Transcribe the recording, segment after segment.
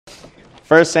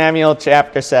1 Samuel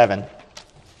chapter 7.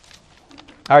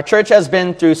 Our church has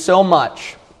been through so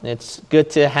much. It's good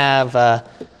to have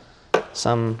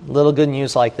some little good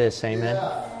news like this. Amen.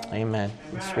 Yeah. Amen.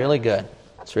 It's really good.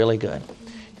 It's really good.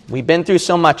 We've been through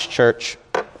so much, church.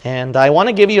 And I want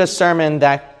to give you a sermon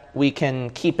that we can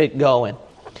keep it going.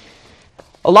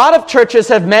 A lot of churches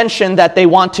have mentioned that they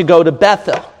want to go to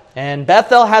Bethel. And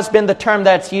Bethel has been the term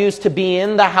that's used to be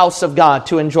in the house of God,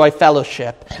 to enjoy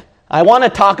fellowship. I want to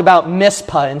talk about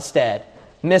Mizpeh instead.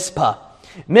 Mizpeh.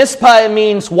 Mizpeh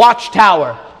means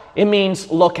watchtower. It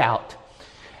means lookout.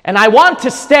 And I want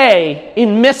to stay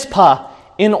in Mizpeh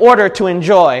in order to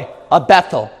enjoy a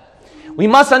Bethel. We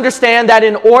must understand that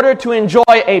in order to enjoy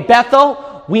a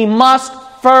Bethel, we must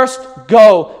first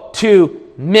go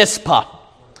to Mizpeh.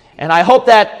 And I hope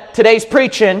that today's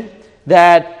preaching,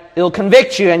 that it'll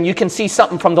convict you and you can see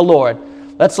something from the Lord.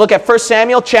 Let's look at 1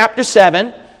 Samuel chapter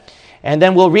 7, and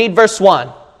then we'll read verse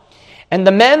 1. And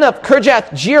the men of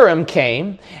Kirjath-jearim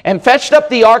came and fetched up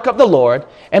the ark of the Lord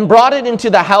and brought it into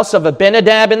the house of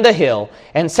Abinadab in the hill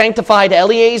and sanctified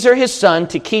Eleazar his son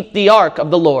to keep the ark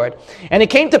of the Lord. And it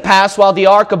came to pass while the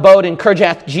ark abode in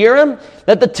Kirjath-jearim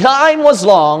that the time was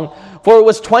long, for it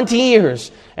was 20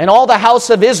 years. And all the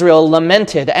house of Israel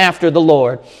lamented after the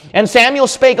Lord. And Samuel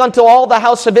spake unto all the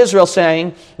house of Israel,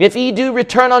 saying, If ye do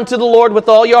return unto the Lord with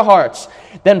all your hearts,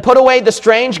 then put away the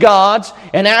strange gods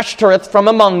and Ashtoreth from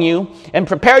among you, and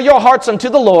prepare your hearts unto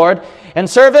the Lord, and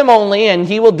serve him only, and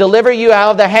he will deliver you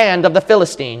out of the hand of the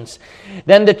Philistines.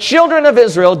 Then the children of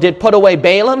Israel did put away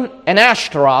Baalim and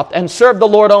Ashtaroth, and serve the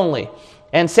Lord only.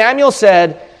 And Samuel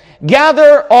said,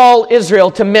 Gather all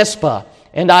Israel to Mizpeh,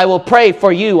 and I will pray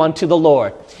for you unto the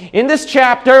Lord. In this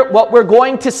chapter, what we're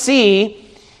going to see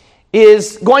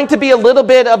is going to be a little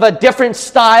bit of a different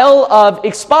style of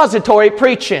expository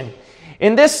preaching.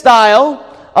 In this style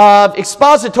of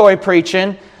expository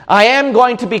preaching, I am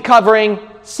going to be covering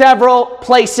several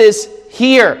places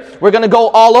here. We're going to go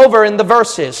all over in the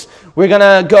verses. We're going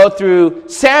to go through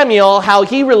Samuel, how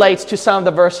he relates to some of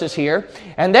the verses here.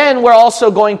 And then we're also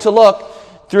going to look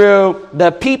through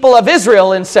the people of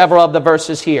Israel in several of the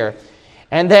verses here.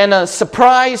 And then a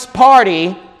surprise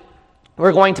party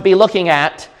we're going to be looking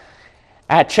at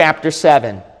chapter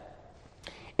 7.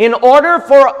 In order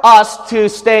for us to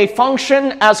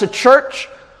function as a church,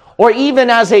 or even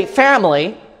as a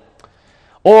family,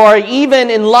 or even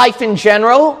in life in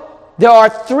general, there are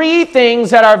three things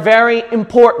that are very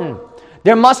important.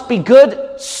 There must be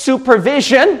good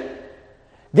supervision,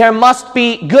 there must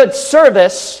be good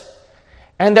service,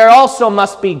 and there also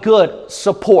must be good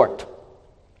support.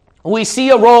 We see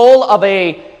a role of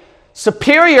a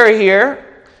superior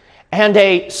here and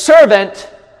a servant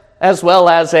as well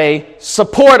as a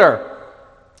supporter.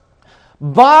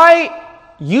 By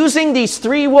using these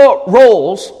three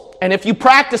roles, and if you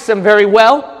practice them very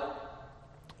well,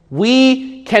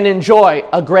 we can enjoy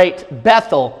a great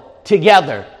Bethel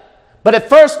together. But it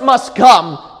first must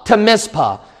come to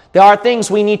Mizpeh. There are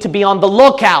things we need to be on the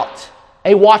lookout,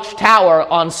 a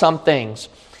watchtower on some things.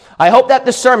 I hope that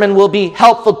the sermon will be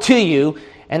helpful to you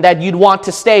and that you'd want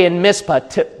to stay in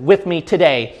Mizpeh with me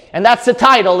today. And that's the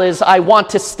title, is I Want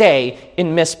to Stay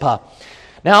in Mizpeh.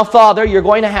 Now, Father, you're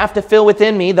going to have to fill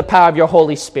within me the power of your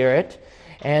Holy Spirit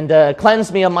and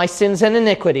cleanse me of my sins and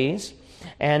iniquities.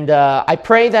 And I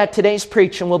pray that today's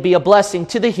preaching will be a blessing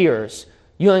to the hearers.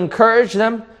 You'll encourage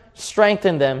them,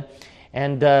 strengthen them.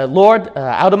 And Lord,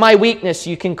 out of my weakness,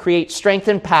 you can create strength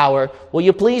and power. Will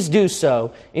you please do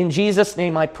so? In Jesus'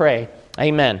 name I pray.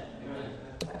 Amen.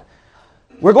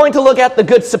 We're going to look at the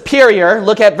good superior.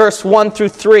 Look at verses 1 through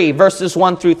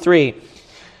 3.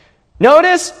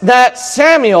 Notice that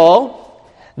Samuel,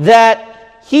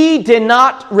 that he did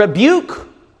not rebuke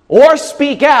or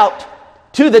speak out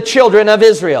to the children of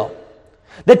Israel.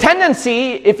 The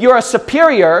tendency, if you're a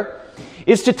superior,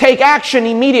 is to take action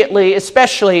immediately,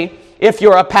 especially if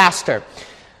you're a pastor.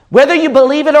 Whether you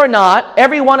believe it or not,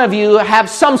 every one of you have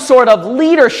some sort of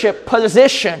leadership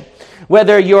position.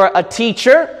 Whether you're a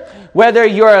teacher, whether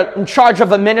you're in charge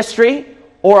of a ministry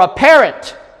or a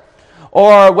parent,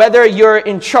 or whether you're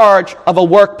in charge of a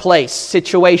workplace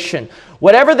situation.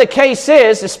 Whatever the case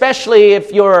is, especially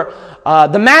if you're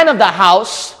the man of the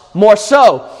house, more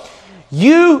so,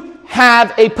 you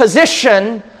have a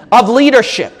position of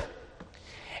leadership.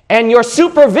 And your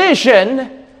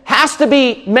supervision has to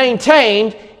be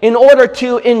maintained in order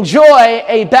to enjoy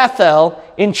a Bethel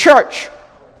in church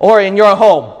or in your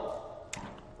home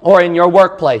or in your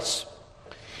workplace.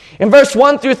 In verse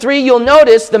 1 through 3, you'll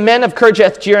notice the men of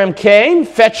Kirjath-jearim came,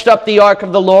 fetched up the ark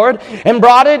of the Lord, and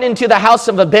brought it into the house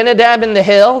of Abinadab in the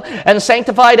hill, and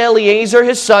sanctified Eleazar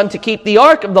his son to keep the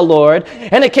ark of the Lord.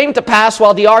 And it came to pass,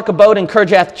 while the ark abode in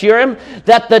Kirjath-jearim,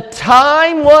 that the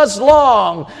time was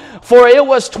long, for it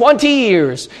was 20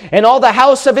 years. And all the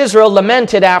house of Israel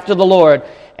lamented after the Lord.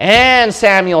 And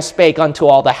Samuel spake unto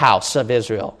all the house of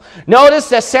Israel. Notice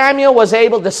that Samuel was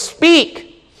able to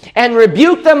speak and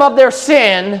rebuke them of their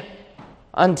sin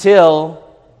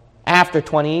until after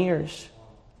 20 years.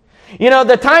 You know,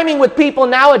 the timing with people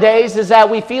nowadays is that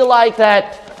we feel like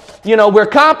that, we're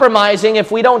compromising if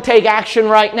we don't take action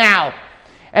right now.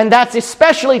 And that's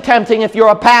especially tempting if you're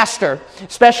a pastor.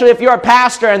 Especially if you're a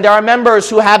pastor and there are members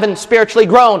who haven't spiritually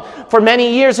grown for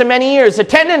many years and many years. The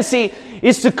tendency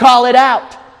is to call it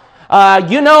out.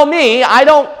 You know me, I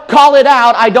don't call it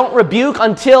out, I don't rebuke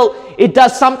until it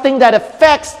does something that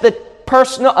affects the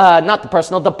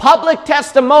public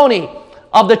testimony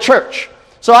of the church.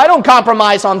 So I don't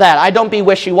compromise on that. I don't be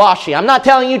wishy-washy. I'm not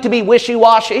telling you to be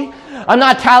wishy-washy. I'm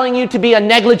not telling you to be a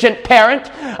negligent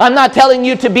parent. I'm not telling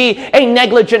you to be a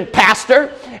negligent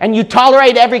pastor and you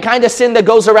tolerate every kind of sin that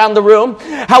goes around the room.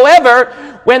 However,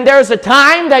 when there's a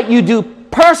time that you do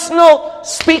personal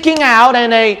speaking out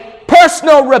and a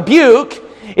personal rebuke,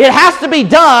 it has to be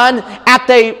done at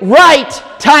the right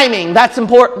timing. That's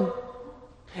important.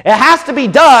 It has to be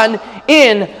done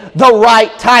in the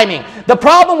right timing. The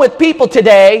problem with people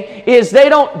today is they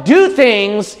don't do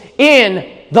things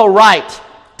in the right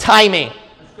timing.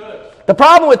 The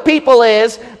problem with people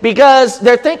is because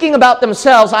they're thinking about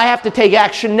themselves, I have to take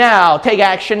action now.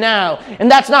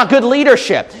 And that's not good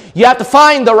leadership. You have to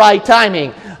find the right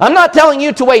timing. I'm not telling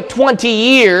you to wait 20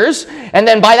 years and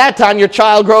then by that time your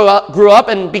child grew up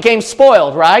and became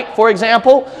spoiled, right? For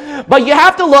example. But you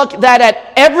have to look that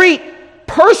at every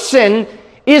person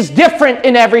is different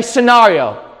in every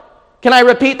scenario. Can I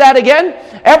repeat that again?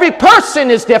 Every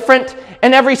person is different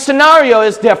and every scenario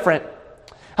is different.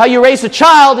 How you raise a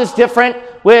child is different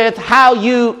with how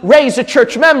you raise a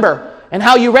church member. And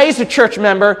how you raise a church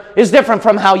member is different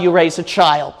from how you raise a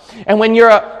child. And when you're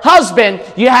a husband,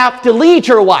 you have to lead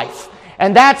your wife.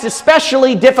 And that's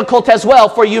especially difficult as well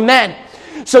for you men.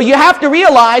 So you have to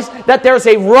realize that there's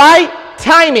a right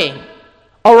timing.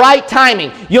 A right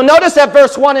timing. You'll notice that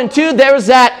verse 1 and 2, there's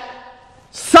that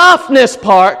softness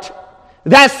part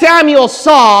that Samuel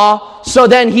saw, so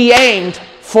then he aimed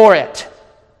for it.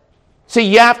 So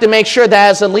you have to make sure that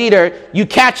as a leader, you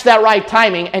catch that right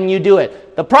timing and you do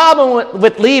it. The problem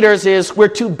with leaders is we're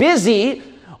too busy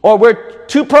or we're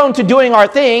too prone to doing our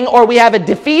thing or we have a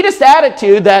defeatist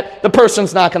attitude that the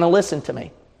person's not going to listen to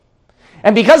me.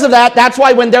 And because of that, that's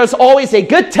why when there's always a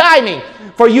good timing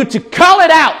for you to call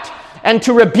it out and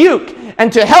to rebuke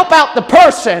and to help out the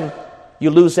person, you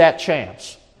lose that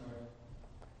chance.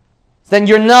 Then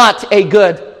you're not a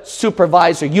good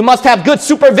supervisor. You must have good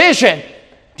supervision.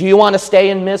 Do you want to stay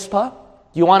in Mizpeh?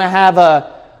 Do you want to have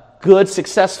a good,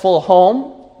 successful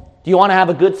home? Do you want to have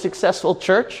a good, successful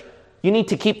church? You need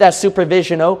to keep that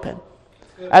supervision open.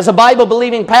 As a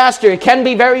Bible-believing pastor, it can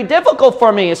be very difficult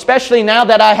for me, especially now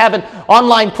that I have an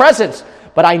online presence,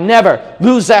 but I never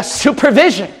lose that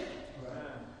supervision.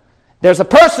 There's a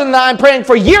person that I'm praying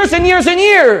for years and years and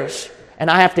years,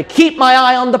 and I have to keep my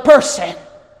eye on the person.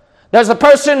 There's a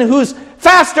person who's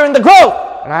faster in the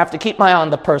growth, and I have to keep my eye on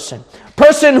the person.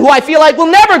 Person who I feel like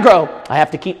will never grow, I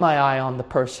have to keep my eye on the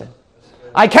person.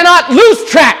 I cannot lose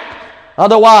track.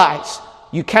 Otherwise,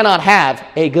 you cannot have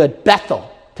a good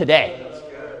Bethel today.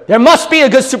 There must be a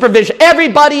good supervision.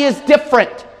 Everybody is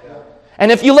different.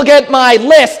 And if you look at my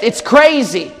list, it's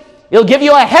crazy. It'll give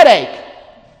you a headache.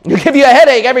 It'll give you a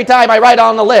headache every time I write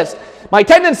on the list. My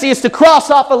tendency is to cross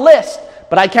off a list,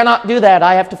 but I cannot do that.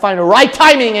 I have to find the right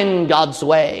timing in God's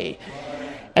way.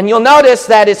 And you'll notice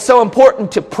that it's so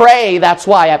important to pray. That's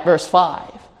why at verse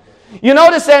 5. You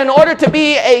notice that in order to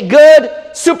be a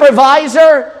good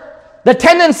supervisor, the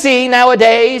tendency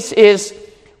nowadays is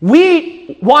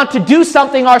we want to do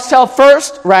something ourselves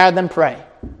first rather than pray.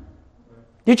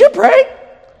 Did you pray?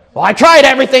 Well, I tried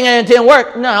everything and it didn't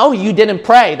work. No, you didn't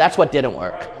pray. That's what didn't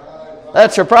work.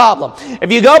 That's your problem.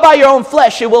 If you go by your own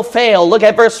flesh, it will fail. Look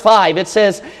at verse 5. It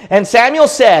says, and Samuel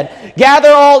said,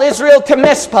 gather all Israel to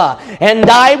Mizpeh, and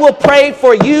I will pray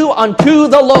for you unto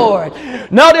the Lord.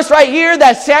 Notice right here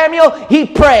that Samuel, he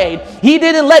prayed. He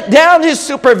didn't let down his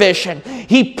supervision.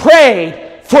 He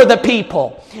prayed for the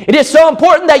people. It is so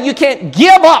important that you can't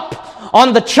give up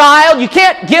on the child. You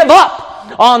can't give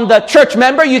up on the church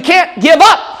member. You can't give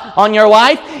up on your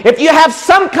wife. If you have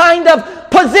some kind of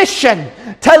position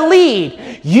to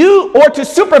lead you or to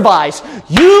supervise,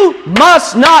 you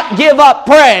must not give up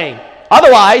praying.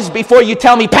 Otherwise, before you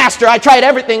tell me, Pastor, I tried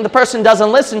everything, the person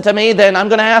doesn't listen to me, then I'm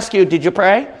going to ask you, did you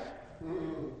pray?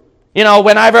 You know,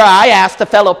 whenever I ask a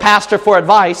fellow pastor for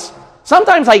advice,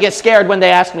 sometimes I get scared when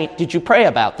they ask me, did you pray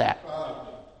about that?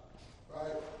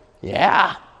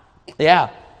 Yeah.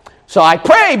 So I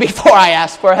pray before I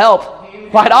ask for help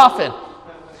quite often.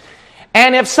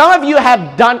 And if some of you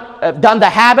have done the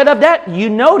habit of that, you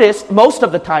notice most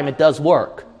of the time it does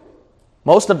work.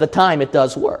 Most of the time it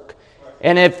does work.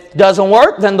 And if it doesn't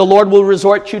work, then the Lord will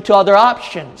resort you to other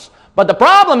options. But the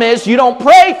problem is you don't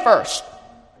pray first.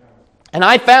 And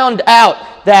I found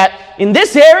out that in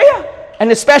this area,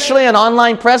 and especially in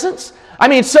online presence, I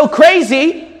mean, it's so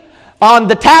crazy on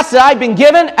the tasks that I've been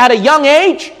given at a young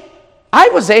age, I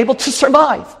was able to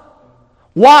survive.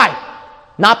 Why?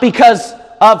 Not because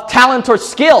of talent or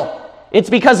skill. It's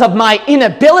because of my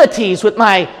inabilities with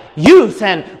my youth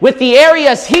and with the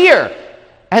areas here.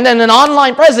 And then an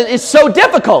online presence is so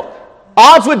difficult.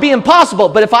 Odds would be impossible,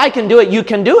 but if I can do it, you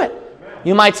can do it.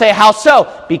 You might say, how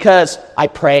so? Because I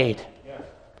prayed.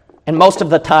 And most of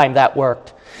the time that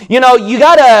worked. You know, you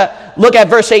got to look at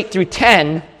verse 8 through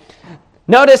 10.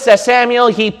 Notice that Samuel,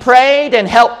 he prayed and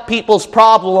helped people's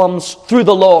problems through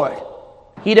the Lord.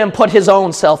 He didn't put his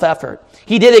own self-effort.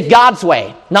 He did it God's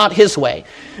way, not his way.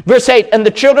 Verse 8, and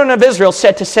the children of Israel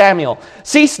said to Samuel,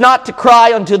 cease not to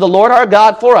cry unto the Lord our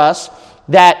God for us,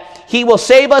 that he will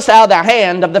save us out of the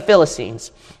hand of the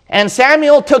Philistines. And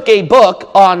Samuel took a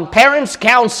book on parents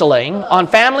counseling, on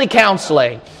family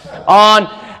counseling, on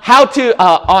how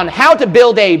to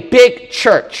build a big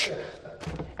church.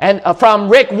 And from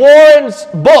Rick Warren's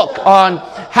book on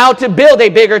how to build a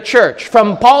bigger church.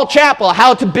 From Paul Chappell,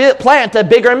 how to plant a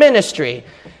bigger ministry.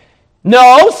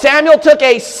 No, Samuel took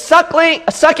a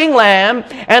sucking lamb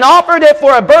and offered it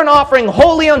for a burnt offering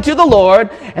holy unto the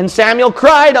Lord. And Samuel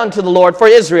cried unto the Lord for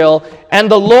Israel. And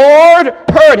the Lord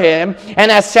heard him.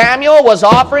 And as Samuel was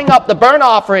offering up the burnt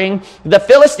offering, the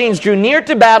Philistines drew near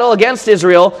to battle against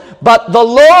Israel. But the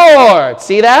Lord,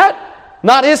 see that?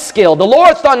 Not his skill. The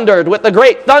Lord thundered with a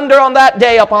great thunder on that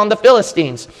day upon the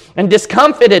Philistines and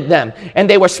discomfited them. And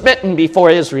they were smitten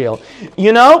before Israel.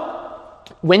 You know,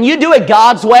 when you do it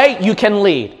God's way, you can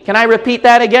lead. Can I repeat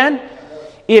that again?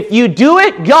 If you do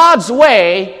it God's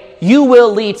way, you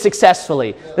will lead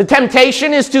successfully. The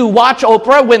temptation is to watch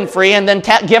Oprah Winfrey and then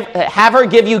have her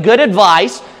give you good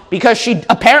advice because she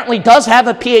apparently does have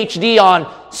a PhD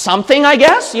on something, I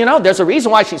guess. You know, there's a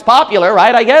reason why she's popular,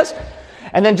 right, I guess?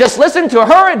 And then just listen to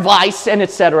her advice and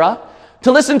etc.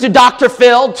 To listen to Dr.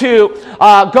 Phil, to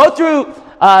go through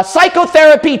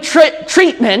psychotherapy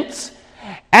treatments,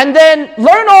 and then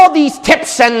learn all these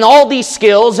tips and all these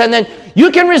skills, and then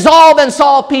you can resolve and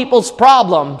solve people's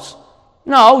problems.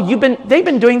 No, they've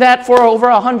been doing that for over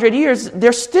 100 years.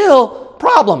 There's still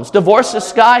problems. Divorce is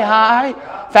sky high.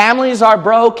 Families are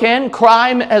broken.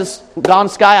 Crime has gone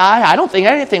sky high. I don't think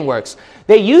anything works.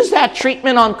 They use that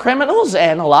treatment on criminals,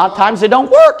 and a lot of times it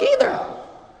don't work either.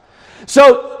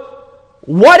 So,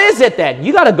 what is it then?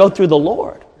 You got to go through the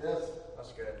Lord.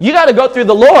 You got to go through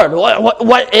the Lord.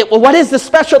 What is the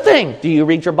special thing? Do you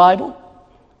read your Bible?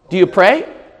 Do you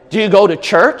pray? Do you go to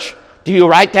church? Do you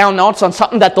write down notes on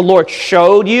something that the Lord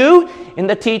showed you in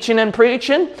the teaching and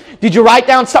preaching? Did you write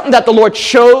down something that the Lord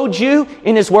showed you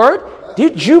in His Word?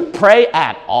 Did you pray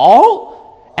at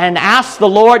all and ask the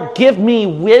Lord, give me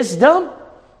wisdom?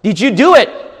 Did you do it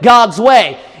God's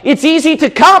way? It's easy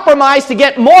to compromise to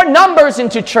get more numbers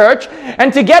into church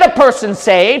and to get a person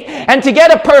saved and to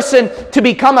get a person to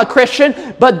become a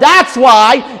Christian. But that's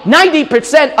why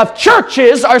 90% of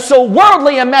churches are so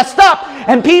worldly and messed up.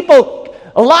 And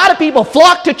a lot of people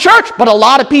flock to church, but a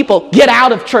lot of people get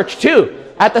out of church too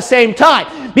at the same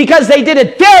time. Because they did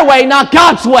it their way, not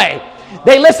God's way.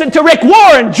 They listened to Rick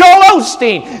Warren, Joel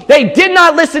Osteen. They did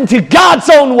not listen to God's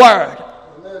own word.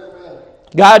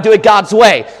 Got to do it God's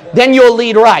way. Then you'll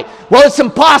lead right. Well, it's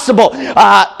impossible.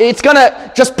 It's going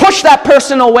to just push that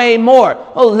person away more.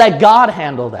 Oh, let God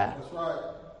handle that.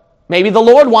 Maybe the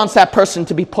Lord wants that person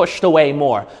to be pushed away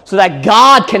more so that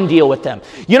God can deal with them.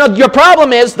 You know, your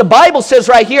problem is the Bible says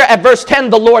right here at verse 10,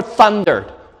 the Lord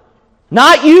thundered.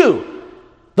 Not you,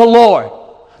 the Lord.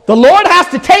 The Lord has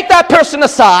to take that person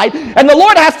aside, and the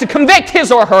Lord has to convict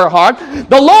his or her heart.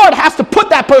 The Lord has to put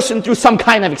that person through some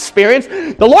kind of experience.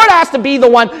 The Lord has to be the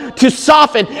one to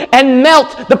soften and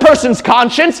melt the person's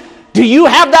conscience. Do you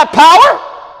have that power?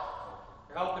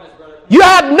 You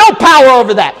have no power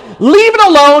over that. Leave it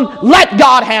alone. Let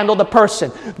God handle the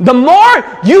person. The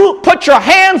more you put your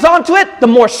hands onto it, the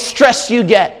more stress you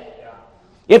get.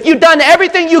 If you've done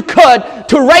everything you could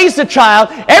to raise a child,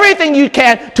 everything you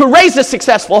can to raise a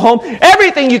successful home,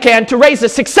 everything you can to raise a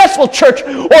successful church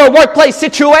or a workplace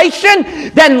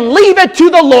situation, then leave it to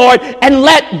the Lord and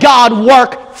let God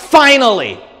work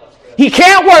finally. He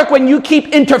can't work when you keep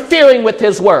interfering with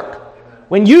His work.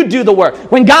 When you do the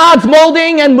work. When God's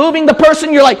molding and moving the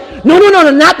person, you're like, no,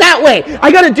 not that way.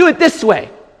 I got to do it this way.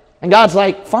 And God's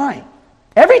like, fine.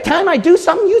 Every time I do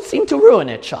something, you seem to ruin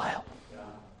it, child.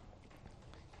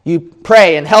 You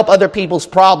pray and help other people's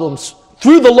problems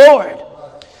through the Lord.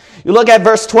 You look at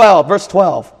verse 12. Verse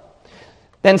 12.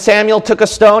 Then Samuel took a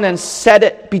stone and set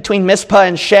it between Mizpeh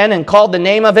and Shen and called the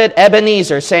name of it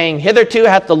Ebenezer, saying, hitherto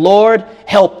hath the Lord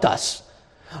helped us.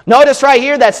 Notice right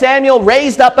here that Samuel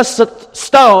raised up a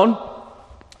stone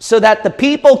so that the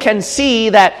people can see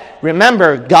that,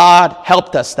 remember, God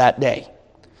helped us that day.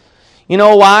 You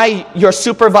know why your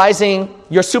supervision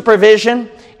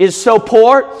is so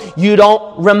poor? You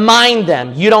don't remind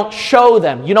them, you don't show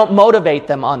them, you don't motivate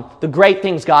them on the great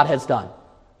things God has done.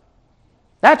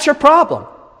 That's your problem.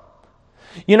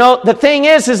 You know, the thing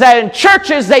is that in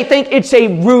churches they think it's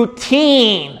a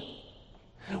routine.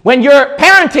 When you're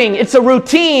parenting, it's a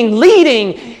routine.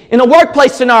 Leading in a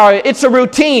workplace scenario, it's a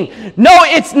routine. No,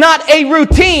 it's not a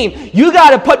routine. You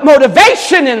got to put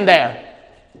motivation in there.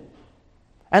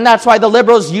 And that's why the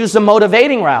liberals use the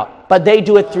motivating route. But they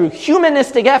do it through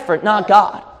humanistic effort, not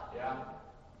God.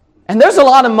 And there's a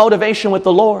lot of motivation with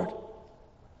the Lord.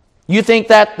 You think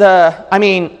that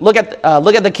look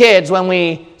at the kids when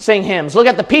we sing hymns. Look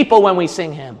at the people when we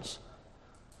sing hymns.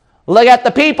 Look at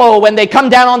the people when they come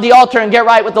down on the altar and get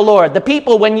right with the Lord. The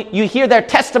people when you hear their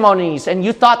testimonies and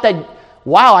you thought that,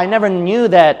 wow, I never knew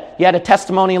that you had a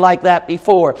testimony like that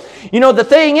before. You know, the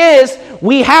thing is,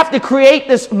 we have to create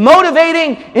this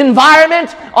motivating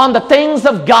environment on the things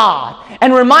of God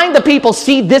and remind the people,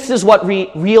 see, this is what's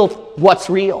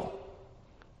real.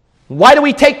 Why do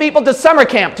we take people to summer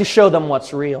camp? To show them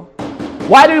what's real.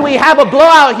 Why do we have a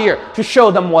blowout here? To show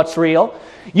them what's real.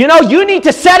 You know, you need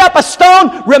to set up a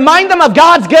stone, remind them of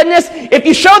God's goodness. If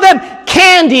you show them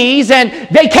candies and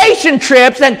vacation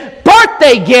trips and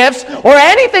birthday gifts or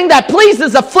anything that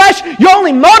pleases the flesh, you're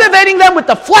only motivating them with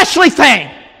the fleshly thing.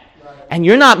 And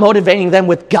you're not motivating them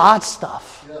with God's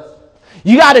stuff.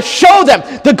 You got to show them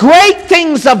the great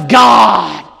things of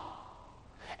God.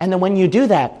 And then when you do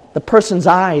that, the person's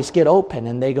eyes get open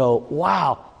and they go,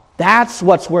 wow, that's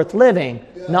what's worth living,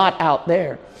 not out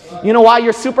there. You know why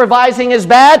your supervising is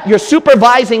bad? Your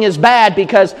supervising is bad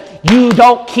because you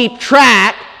don't keep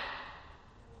track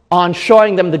on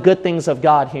showing them the good things of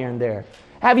God here and there.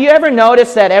 Have you ever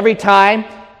noticed that every time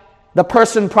the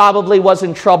person probably was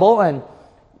in trouble and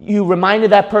you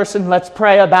reminded that person, let's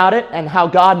pray about it, and how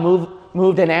God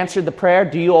moved and answered the prayer,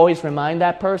 do you always remind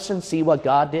that person, see what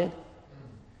God did?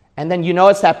 And then you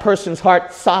notice that person's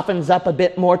heart softens up a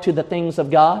bit more to the things of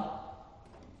God?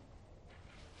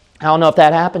 I don't know if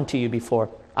that happened to you before.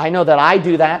 I know that I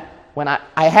do that when I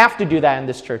have to do that in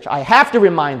this church. I have to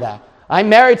remind that. I'm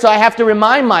married, so I have to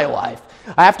remind my wife.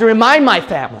 I have to remind my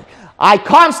family. I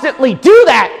constantly do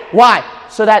that. Why?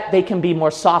 So that they can be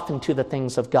more softened to the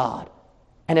things of God.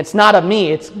 And it's not of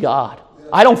me, it's God.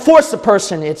 I don't force the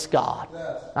person, it's God.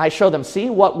 I show them, see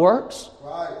what works?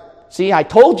 See, I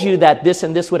told you that this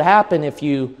and this would happen if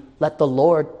you let the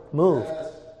Lord move.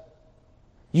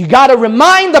 You got to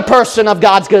remind the person of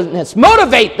God's goodness.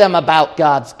 Motivate them about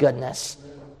God's goodness.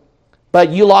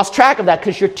 But you lost track of that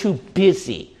because you're too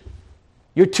busy.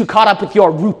 You're too caught up with your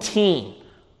routine.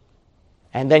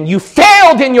 And then you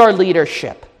failed in your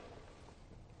leadership.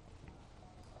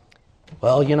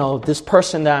 Well, you know, this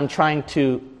person that I'm trying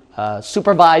to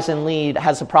supervise and lead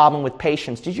has a problem with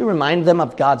patience. Did you remind them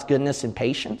of God's goodness and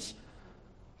patience?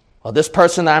 Well, this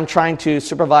person that I'm trying to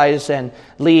supervise and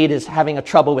lead is having a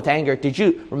trouble with anger. Did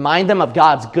you remind them of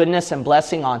God's goodness and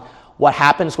blessing on what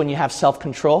happens when you have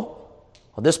self-control?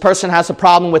 Well, this person has a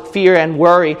problem with fear and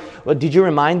worry. Well, did you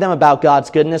remind them about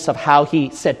God's goodness of how He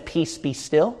said, peace, be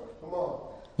still?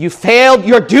 You failed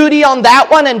your duty on that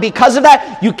one, and because of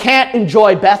that, you can't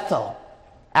enjoy Bethel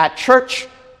at church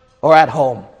or at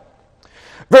home.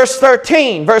 Verse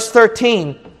 13.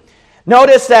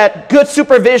 Notice that good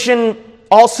supervision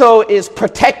also is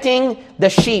protecting the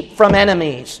sheep from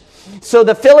enemies. So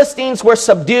the Philistines were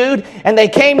subdued, and they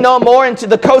came no more into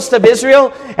the coast of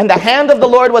Israel, and the hand of the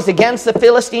Lord was against the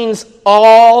Philistines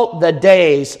all the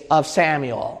days of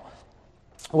Samuel.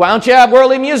 Why don't you have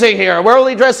worldly music here,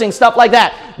 worldly dressing, stuff like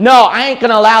that? No, I ain't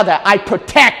going to allow that. I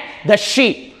protect the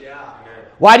sheep.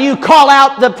 Why do you call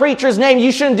out the preacher's name?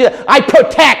 You shouldn't do it. I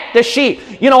protect the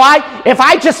sheep. You know why? If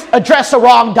I just address a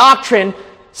wrong doctrine,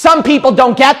 Some people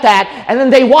don't get that, and then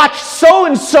they watch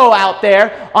so-and-so out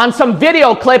there on some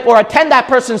video clip or attend that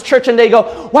person's church, and they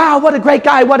go, wow, what a great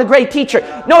guy, what a great teacher.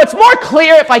 No, it's more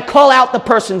clear if I call out the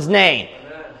person's name.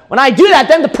 When I do that,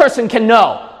 then the person can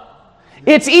know.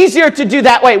 It's easier to do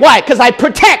that way. Why? Because I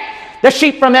protect the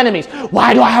sheep from enemies.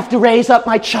 Why do I have to raise up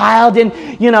my child? And,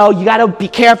 you got to be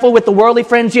careful with the worldly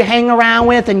friends you hang around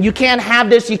with, and you can't have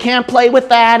this, you can't play with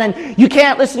that, and you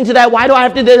can't listen to that. Why do I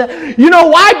have to do that? You know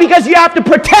why? Because you have to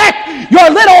protect your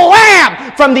little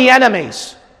lamb from the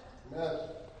enemies.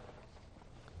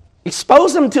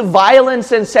 Expose them to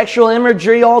violence and sexual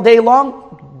imagery all day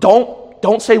long.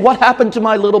 Don't say, what happened to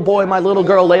my little boy, my little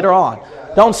girl later on.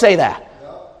 Don't say that.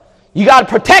 You got to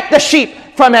protect the sheep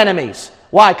from enemies.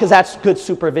 Why? Because that's good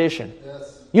supervision.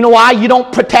 Yes. You know why you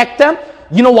don't protect them?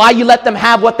 You know why you let them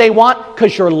have what they want?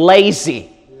 Because you're lazy.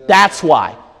 Yeah. That's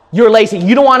why. You're lazy.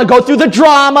 You don't want to go through the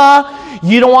drama.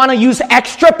 You don't want to use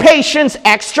extra patience,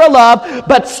 extra love,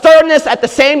 but sternness at the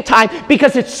same time,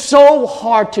 because it's so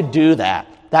hard to do that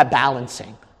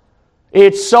balancing.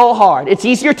 It's so hard. It's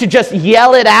easier to just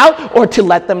yell it out or to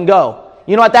let them go.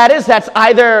 You know what that is? That's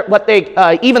either what they,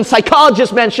 even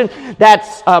psychologists mention,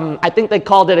 that's, I think they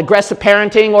called it aggressive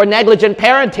parenting or negligent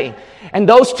parenting. And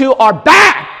those two are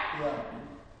bad. Yeah.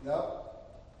 Yep.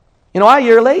 You know why?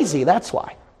 You're lazy. That's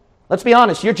why. Let's be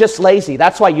honest. You're just lazy.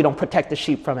 That's why you don't protect the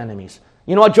sheep from enemies.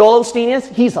 You know what Joel Osteen is?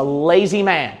 He's a lazy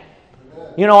man.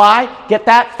 Amen. You know why? Get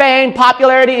that fame,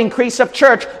 popularity, increase of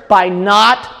church by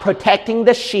not protecting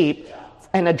the sheep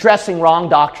and addressing wrong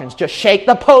doctrines. Just shake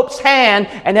the Pope's hand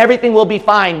and everything will be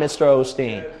fine, Mr.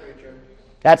 Osteen.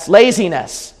 That's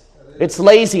laziness. It's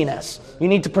laziness. You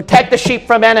need to protect the sheep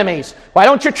from enemies. Why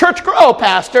don't your church grow,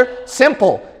 Pastor?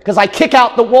 Simple. Because I kick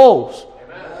out the wolves.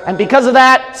 And because of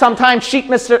that, sometimes sheep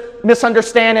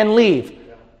misunderstand and leave.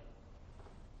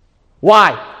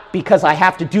 Why? Because I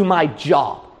have to do my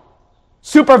job.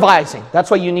 Supervising. That's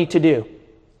what you need to do.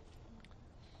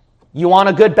 You want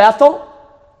a good Bethel?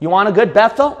 You want a good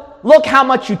Bethel? Look how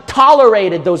much you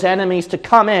tolerated those enemies to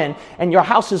come in, and your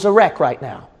house is a wreck right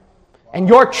now. And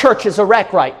your church is a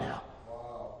wreck right now.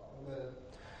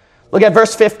 Look at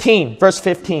verse 15. Verse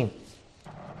 15.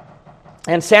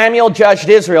 And Samuel judged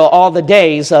Israel all the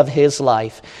days of his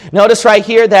life. Notice right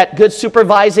here that good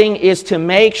supervising is to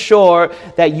make sure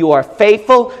that you are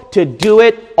faithful to do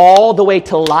it all the way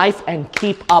to life and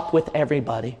keep up with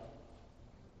everybody.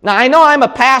 Now, I know I'm a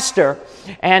pastor,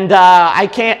 and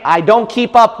I don't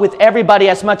keep up with everybody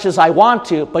as much as I want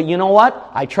to, but you know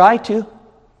what? I try to.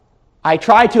 I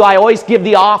always give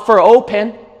the offer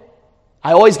open.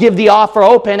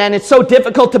 And it's so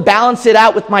difficult to balance it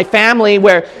out with my family,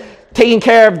 where taking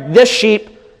care of this sheep,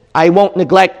 I won't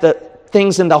neglect the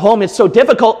things in the home. It's so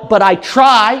difficult, but I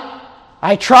try.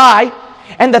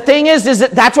 And the thing is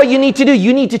that that's what you need to do.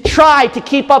 You need to try to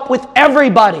keep up with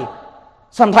everybody.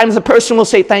 Sometimes a person will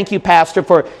say, thank you, Pastor,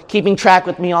 for keeping track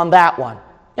with me on that one.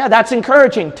 Yeah, that's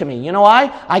encouraging to me. You know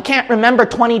why? I can't remember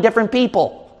 20 different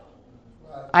people.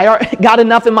 I got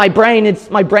enough in my brain.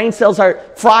 My brain cells are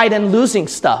fried and losing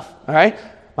stuff. All right?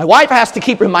 My wife has to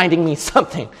keep reminding me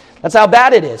something. That's how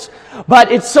bad it is.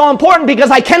 But it's so important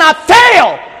because I cannot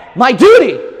fail my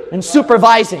duty in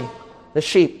supervising the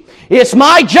sheep. It's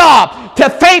my job to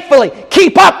faithfully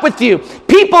keep up with you.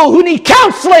 People who need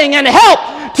counseling and help,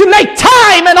 to make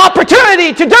time and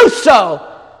opportunity to do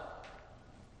so.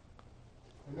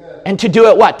 Amen. And to do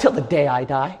it what? Till the day I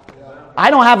die. Yeah. I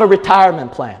don't have a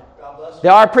retirement plan.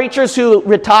 There are preachers who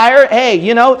retire. Hey,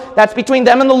 that's between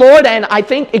them and the Lord, and I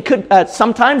think it could,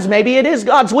 sometimes maybe it is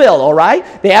God's will, all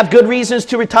right? They have good reasons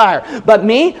to retire. But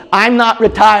me, I'm not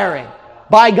retiring.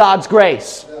 By God's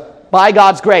grace. By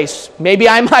God's grace. Maybe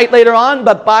I might later on,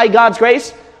 but by God's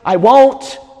grace, I won't.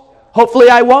 Hopefully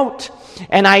I won't.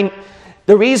 And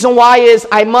the reason why is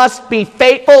I must be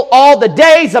faithful all the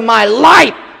days of my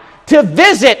life to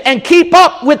visit and keep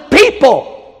up with people.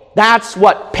 That's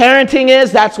what parenting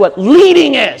is. That's what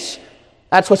leading is.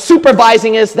 That's what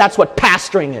supervising is. That's what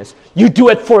pastoring is. You do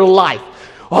it for life.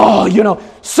 Oh,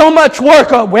 so much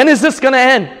work. Oh, when is this going to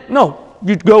end? No,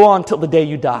 you go on till the day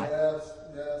you die. Yes.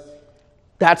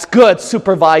 That's good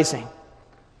supervising.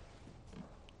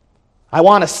 I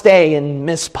want to stay in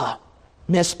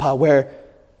Mizpeh, where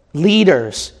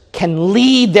leaders can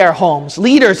lead their homes.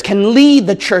 Leaders can lead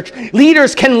the church.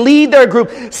 Leaders can lead their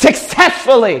group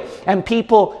successfully. And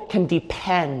people can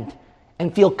depend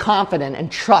and feel confident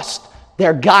and trust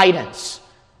their guidance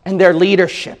and their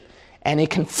leadership. And it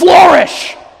can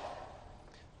flourish.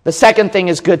 The second thing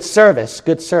is good service.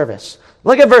 Good service.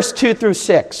 Look at verse 2 through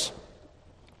 6.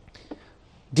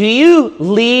 Do you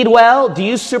lead well? Do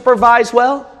you supervise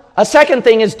well? A second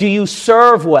thing is, do you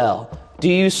serve well? Do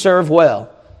you serve well?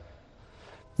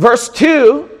 Verse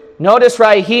 2, notice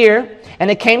right here,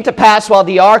 and it came to pass while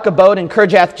the ark abode in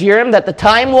Kirjath-jearim that the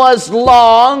time was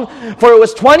long, for it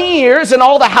was 20 years, and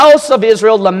all the house of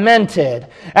Israel lamented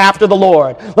after the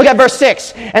Lord. Look at verse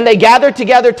 6. And they gathered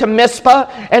together to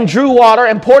Mizpeh, and drew water,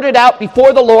 and poured it out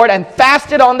before the Lord, and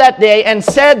fasted on that day, and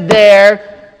said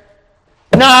there,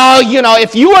 no,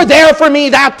 if you were there for me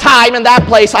that time and that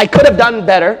place, I could have done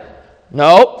better.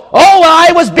 No. Oh, well,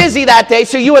 I was busy that day,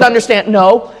 so you would understand.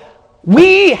 No.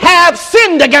 We have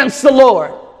sinned against the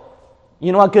Lord.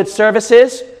 You know what good service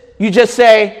is? You just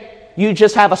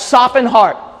have a softened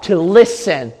heart to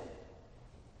listen.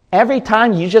 Every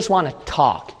time you just want to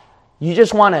talk. You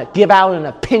just want to give out an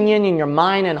opinion in your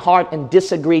mind and heart and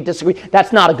disagree.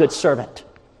 That's not a good servant.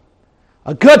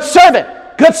 A good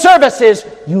service is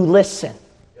you listen.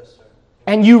 Yes, sir.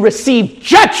 And you receive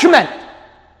judgment.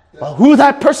 Yes. Well, who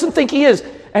that person think he is?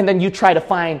 And then you try to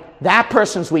find that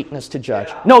person's weakness to judge.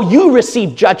 Yeah. No, you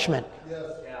receive judgment. Yes.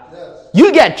 Yes.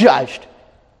 You get judged.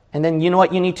 And then you know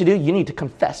what you need to do? You need to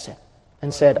confess it.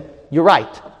 And said, you're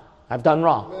right. I've done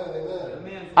wrong.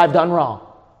 Amen. I've done wrong.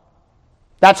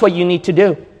 That's what you need to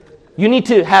do. You need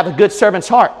to have a good servant's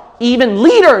heart. Even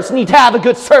leaders need to have a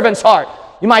good servant's heart.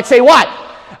 You might say, what?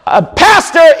 A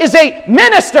pastor is a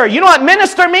minister. You know what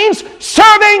minister means?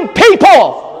 Serving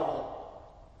people.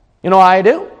 You know what I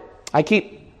do?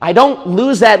 I don't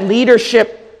lose that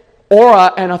leadership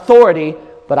aura and authority,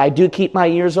 but I do keep my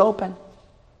ears open.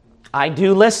 I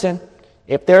do listen.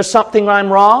 If there's something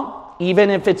I'm wrong, even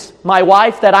if it's my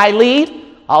wife that I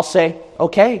lead, I'll say,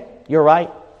 okay, you're right,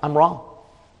 I'm wrong.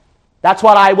 That's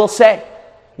what I will say.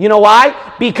 You know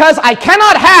why? Because I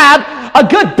cannot have a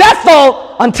good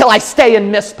Bethel until I stay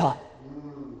in Mizpeh.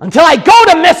 Until I go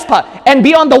to Mizpeh and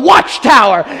be on the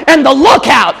watchtower and the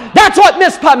lookout. That's what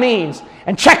Mizpeh means.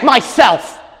 And check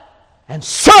myself and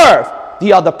serve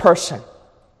the other person.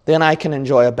 Then I can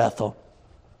enjoy a Bethel.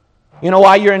 You know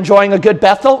why you're enjoying a good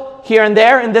Bethel here and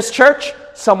there in this church?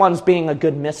 Someone's being a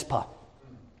good Mizpeh.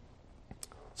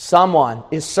 Someone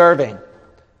is serving.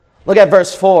 Look at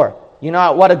verse 4. You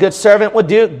know what a good servant would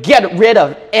do? Get rid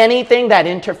of anything that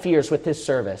interferes with his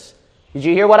service. Did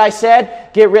you hear what I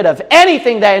said? Get rid of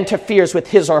anything that interferes with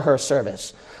his or her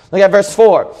service. Look at verse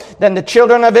 4. Then the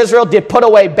children of Israel did put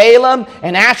away Balaam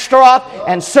and Ashtaroth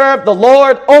and served the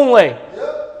Lord only.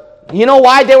 You know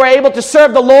why they were able to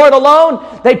serve the Lord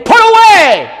alone? They put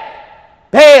away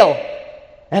Baal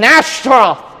and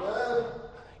Ashtaroth.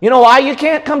 You know why you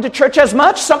can't come to church as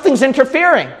much? Something's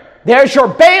interfering. There's your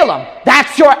Balaam.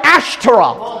 That's your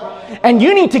Ashtaroth. And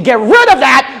you need to get rid of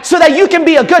that so that you can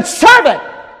be a good servant.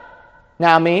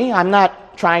 Now I'm not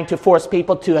trying to force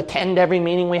people to attend every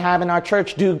meeting we have in our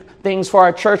church, do things for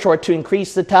our church, or to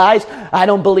increase the tithes. I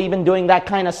don't believe in doing that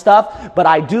kind of stuff. But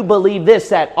I do believe this,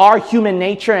 that our human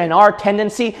nature and our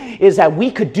tendency is that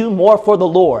we could do more for the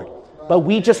Lord. But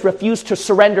we just refuse to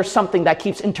surrender something that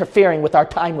keeps interfering with our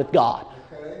time with God.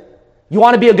 You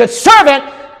want to be a good servant?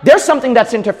 There's something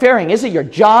that's interfering. Is it your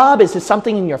job? Is it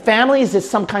something in your family? Is it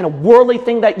some kind of worldly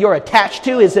thing that you're attached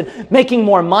to? Is it making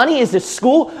more money? Is it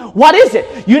school? What is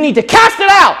it? You need to cast it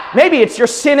out. Maybe it's your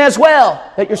sin as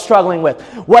well that you're struggling with.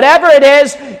 Whatever it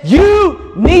is,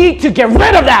 you need to get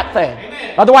rid of that thing.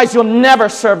 Amen. Otherwise, you'll never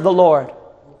serve the Lord.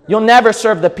 You'll never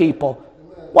serve the people.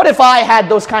 What if I had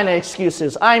those kind of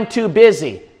excuses? I'm too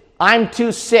busy. I'm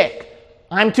too sick.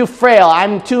 I'm too frail.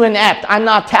 I'm too inept. I'm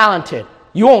not talented.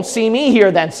 You won't see me here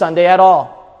then Sunday at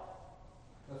all.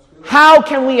 How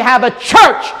can we have a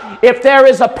church if there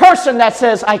is a person that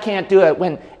says, I can't do it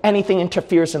when anything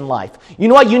interferes in life? You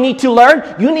know what you need to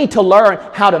learn? You need to learn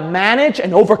how to manage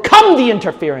and overcome the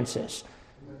interferences.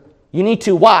 You need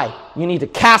to, why? You need to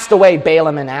cast away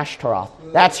Balaam and Ashtaroth.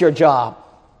 That's your job,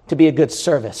 to be a good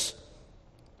service.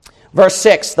 Verse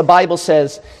 6, the Bible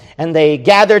says, and they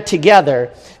gathered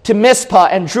together to Mizpeh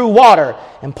and drew water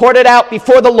and poured it out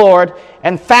before the Lord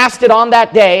and fasted on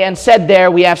that day and said there,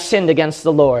 we have sinned against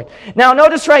the Lord. Now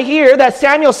notice right here that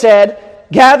Samuel said,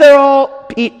 gather all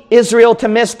Israel to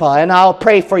Mizpeh and I'll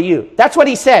pray for you. That's what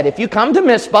he said. If you come to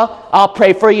Mizpeh, I'll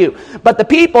pray for you. But the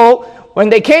people, when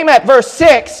they came at verse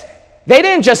 6, they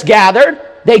didn't just gather.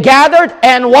 They gathered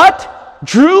and what?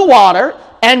 Drew water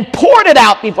and poured it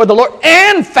out before the Lord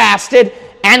and fasted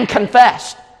and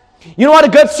confessed. You know what a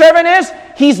good servant is?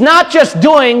 He's not just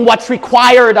doing what's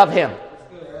required of him.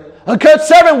 A good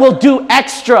servant will do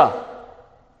extra.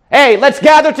 Hey, let's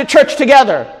gather to church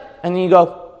together. And then you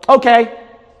go, okay,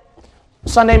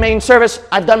 Sunday main service,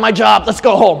 I've done my job, let's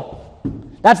go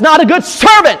home. That's not a good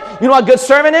servant. You know what a good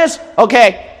servant is?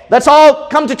 Okay, let's all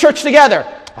come to church together.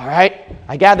 All right,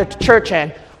 I gathered to church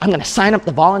and I'm going to sign up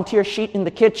the volunteer sheet in the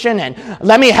kitchen and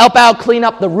let me help out clean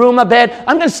up the room a bit.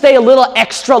 I'm going to stay a little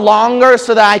extra longer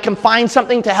so that I can find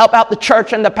something to help out the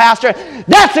church and the pastor.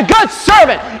 That's a good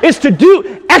servant, is to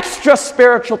do extra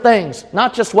spiritual things,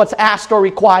 not just what's asked or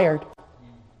required.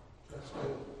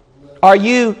 Are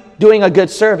you doing a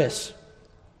good service?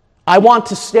 I want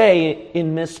to stay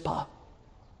in Mizpeh.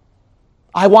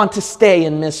 I want to stay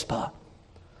in Mizpeh.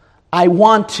 I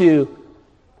want to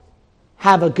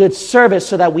have a good service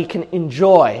so that we can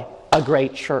enjoy a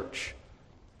great church.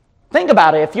 Think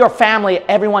about it. If your family,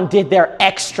 everyone did their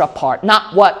extra part,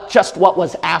 not just what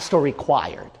was asked or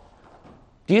required,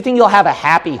 do you think you'll have a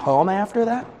happy home after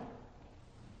that?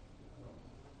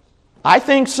 I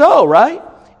think so, right?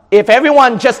 If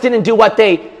everyone just didn't do what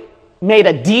they made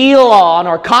a deal on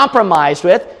or compromised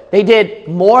with, they did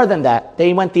more than that.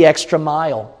 They went the extra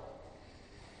mile.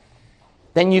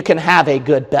 Then you can have a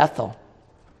good Bethel.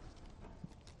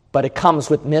 But it comes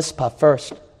with Mizpeh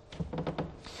first.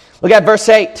 Look at verse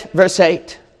 8. Verse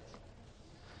 8.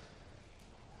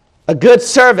 A good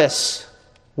service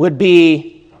would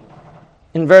be,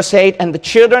 in verse 8, and the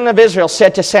children of Israel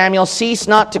said to Samuel, cease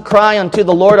not to cry unto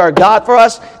the Lord our God for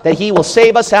us, that he will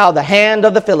save us out of the hand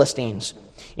of the Philistines.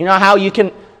 You know how you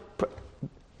can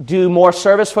do more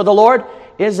service for the Lord?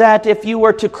 Is that if you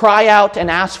were to cry out and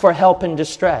ask for help in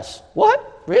distress.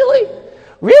 What? Really?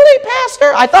 Really,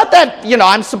 Pastor? I thought that,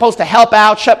 I'm supposed to help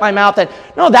out, shut my mouth.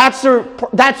 No, that's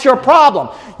your problem.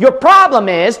 Your problem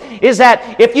is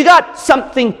that if you got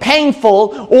something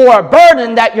painful or a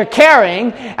burden that you're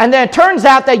carrying, and then it turns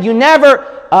out that you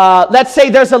never, let's say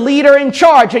there's a leader in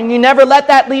charge, and you never let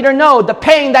that leader know the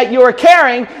pain that you are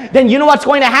carrying, then you know what's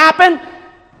going to happen?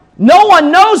 No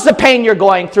one knows the pain you're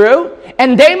going through,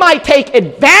 and they might take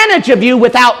advantage of you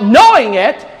without knowing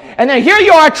it. And then here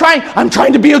you are I'm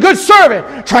trying to be a good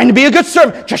servant,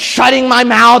 just shutting my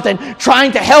mouth and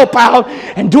trying to help out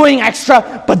and doing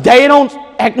extra, but they don't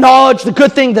acknowledge the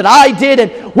good thing that I did,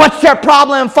 and what's their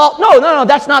problem and fault? No,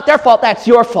 that's not their fault, that's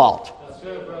your fault. That's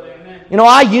good, brother. Amen. You know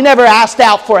why? You never asked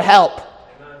out for help.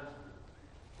 Amen.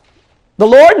 The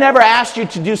Lord never asked you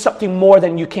to do something more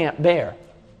than you can't bear.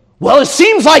 Well, it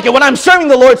seems like it when I'm serving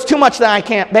the Lord, it's too much that I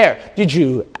can't bear. Did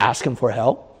you ask Him for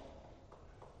help?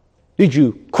 Did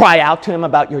you cry out to Him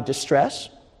about your distress?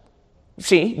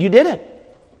 See, you didn't.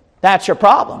 That's your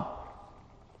problem.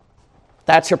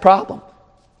 That's your problem.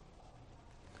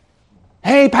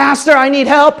 Hey, Pastor, I need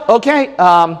help. Okay,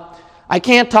 I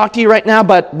can't talk to you right now,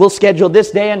 but we'll schedule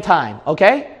this day and time,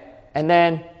 okay? And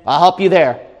then I'll help you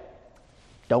there.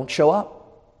 Don't show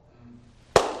up.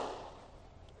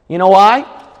 You know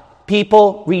why?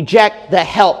 People reject the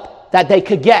help that they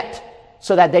could get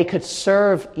so that they could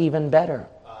serve even better.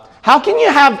 How can you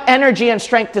have energy and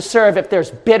strength to serve if there's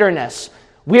bitterness,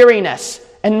 weariness,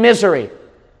 and misery?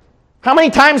 How many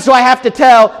times do I have to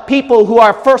tell people who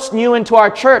are first new into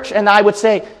our church, and I would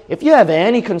say, if you have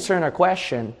any concern or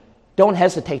question, don't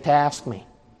hesitate to ask me.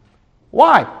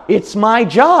 Why? It's my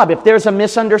job. If there's a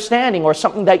misunderstanding or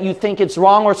something that you think is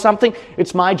wrong or something,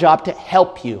 it's my job to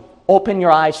help you. Open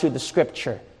your eyes through the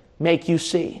Scripture. Make you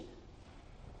see.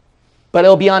 But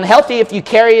it'll be unhealthy if you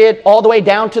carry it all the way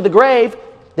down to the grave.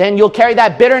 Then you'll carry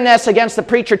that bitterness against the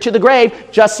preacher to the grave,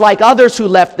 just like others who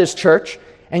left this church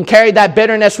and carried that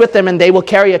bitterness with them, and they will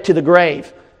carry it to the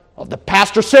grave. Well, the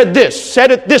pastor said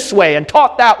it this way, and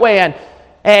taught that way, and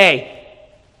hey,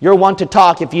 you're one to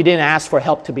talk if you didn't ask for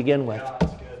help to begin with. Yeah,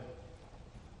 that's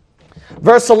good.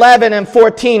 Verse 11 and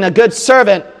 14, a good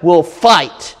servant will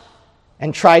fight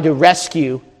and try to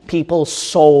rescue people's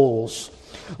souls.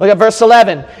 Look at verse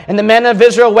 11. And the men of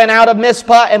Israel went out of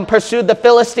Mizpeh and pursued the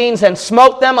Philistines and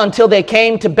smote them until they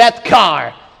came to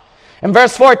Beth-kar. And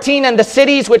verse 14, and the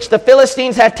cities which the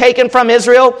Philistines had taken from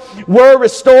Israel were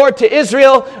restored to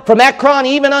Israel from Ekron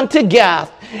even unto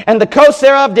Gath. And the coast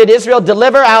thereof did Israel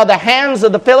deliver out of the hands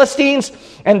of the Philistines,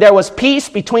 and there was peace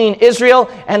between Israel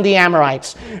and the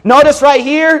Amorites. Notice right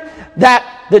here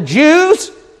that the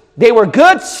Jews, they were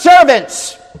good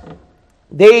servants.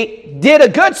 They did a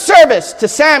good service to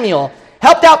Samuel,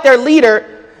 helped out their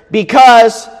leader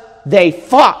because they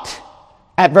fought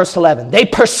at verse 11. They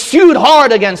pursued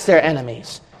hard against their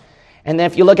enemies. And then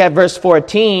if you look at verse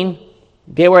 14,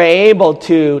 they were able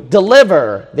to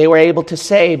deliver. They were able to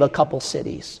save a couple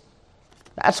cities.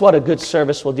 That's what a good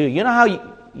service will do. You know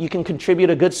how you can contribute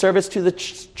a good service to the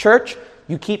church?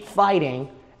 You keep fighting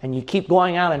and you keep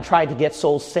going out and try to get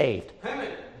souls saved.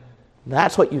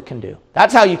 That's what you can do.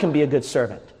 That's how you can be a good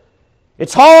servant.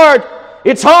 It's hard,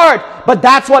 but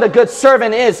that's what a good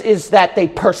servant is that they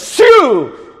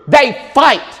pursue, they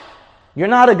fight. You're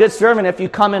not a good servant if you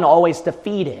come in always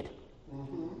defeated.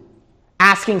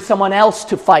 asking someone else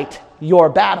to fight your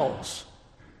battles.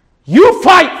 You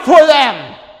fight for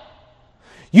them.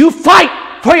 You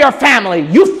fight for your family.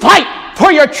 You fight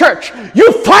for your church.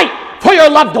 You fight for your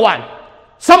loved one,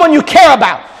 someone you care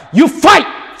about. You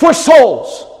fight for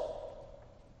souls.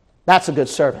 That's a good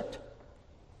servant.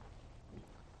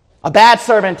 A bad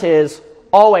servant is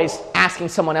always asking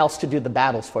someone else to do the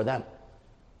battles for them.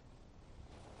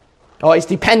 Always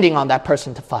depending on that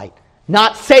person to fight.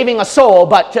 Not saving a soul,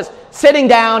 but just sitting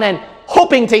down and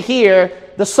hoping to hear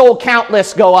the soul count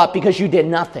list go up because you did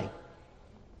nothing.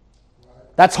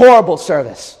 That's horrible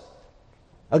service.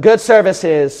 A good service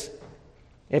is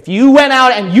if you went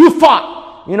out and you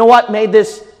fought. You know what made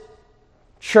this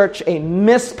church a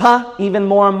Mizpeh even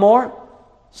more and more?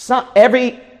 It's not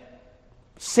every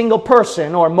single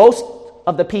person or most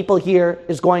of the people here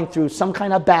is going through some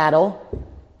kind of battle,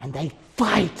 and they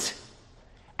fight.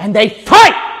 And they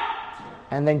fight!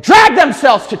 And then drag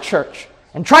themselves to church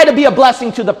and try to be a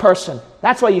blessing to the person.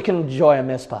 That's why you can enjoy a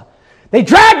Mizpeh. They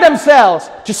drag themselves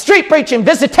to street preaching,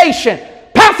 visitation,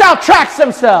 pass out tracts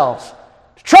themselves,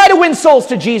 to try to win souls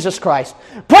to Jesus Christ,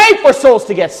 pray for souls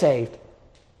to get saved.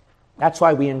 That's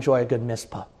why we enjoy a good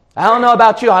Mizpeh. I don't know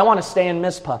about you, I want to stay in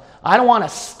Mizpeh. I don't want to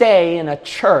stay in a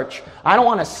church. I don't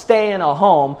want to stay in a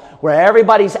home where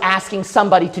everybody's asking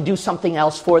somebody to do something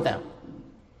else for them.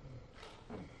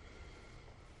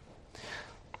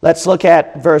 Let's look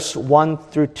at verse 1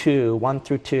 through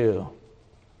 2.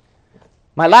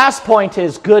 My last point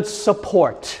is good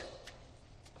support.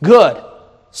 Good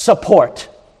support.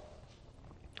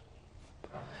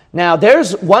 Now,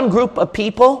 there's one group of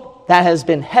people that has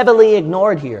been heavily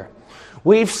ignored here.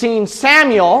 We've seen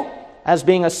Samuel as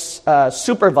being a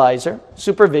supervision.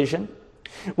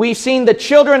 We've seen the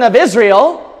children of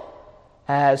Israel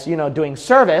as, doing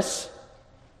service.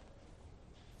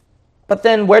 But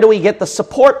then where do we get the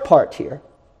support part here?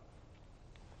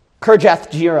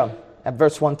 Kirjath-jearim at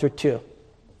verse 1 through 2.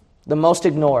 The most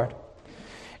ignored.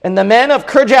 And the men of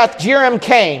Kirjath-jearim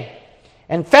came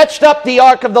and fetched up the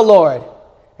ark of the Lord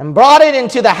and brought it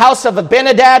into the house of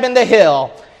Abinadab in the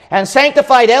hill and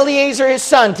sanctified Eleazar his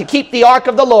son to keep the ark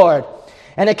of the Lord.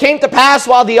 And it came to pass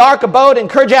while the ark abode in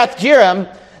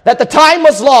Kirjath-jearim that the time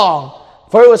was long,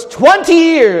 for it was 20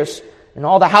 years, and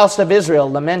all the house of Israel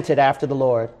lamented after the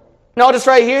Lord. Notice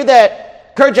right here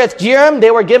that Kirjath-jearim,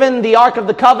 they were given the Ark of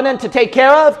the Covenant to take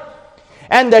care of.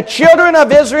 And the children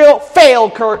of Israel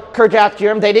failed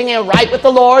Kirjath-jearim. They didn't get right with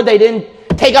the Lord. They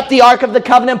didn't take up the Ark of the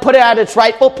Covenant, put it at its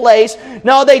rightful place.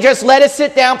 No, they just let it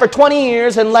sit down for 20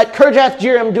 years and let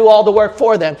Kirjath-jearim do all the work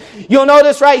for them. You'll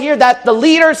notice right here that the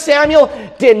leader, Samuel,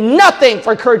 did nothing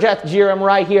for Kirjath-jearim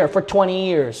right here for 20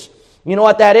 years. You know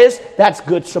what that is? That's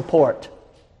good support.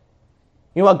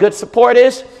 You know what good support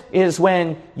is? Is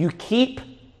when you keep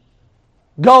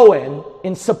going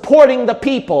in supporting the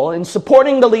people, in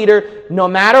supporting the leader, no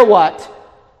matter what,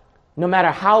 no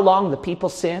matter how long the people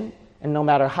sin, and no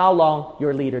matter how long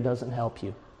your leader doesn't help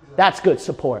you. That's good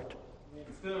support.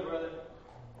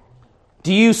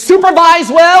 Do you supervise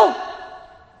well?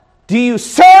 Do you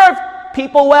serve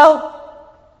people well?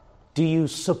 Do you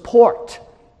support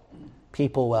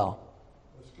people well?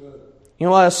 You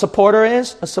know what a supporter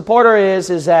is? A supporter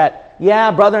is that,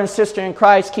 yeah, brother and sister in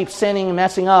Christ keep sinning and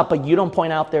messing up, but you don't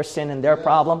point out their sin and their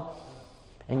problem.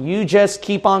 And you just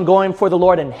keep on going for the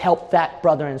Lord and help that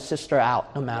brother and sister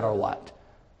out no matter what.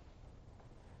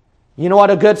 You know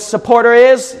what a good supporter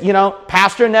is?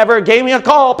 Pastor never gave me a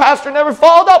call. Pastor never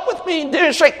followed up with me and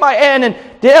didn't shake my hand and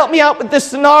didn't help me out with this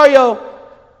scenario.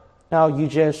 No, you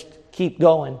just keep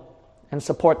going and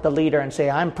support the leader and say,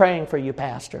 I'm praying for you,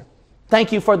 Pastor.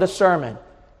 Thank you for the sermon.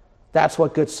 That's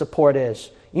what good support is.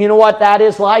 You know what that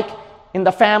is like in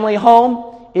the family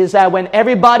home? Is that when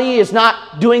everybody is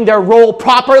not doing their role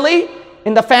properly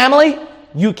in the family,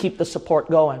 you keep the support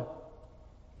going.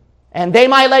 And they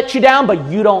might let you down, but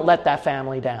you don't let that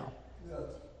family down.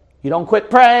 You don't quit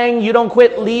praying, you don't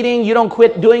quit leading, you don't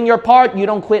quit doing your part, you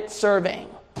don't quit serving.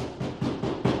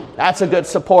 That's a good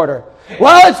supporter.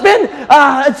 Well,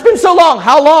 it's been so long.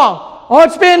 How long? Oh,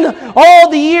 it's been all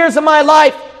the years of my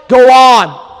life. Go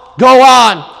on.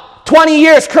 20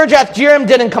 years, Kirjath-jearim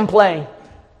didn't complain.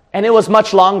 And it was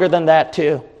much longer than that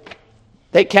too.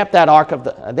 They kept that ark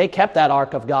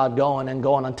of God going and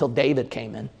going until David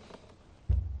came in.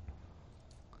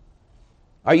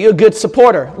 Are you a good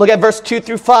supporter? Look at verse 2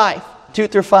 through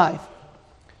 5.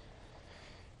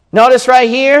 Notice right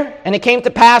here, and it came to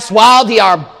pass while the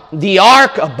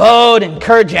ark abode in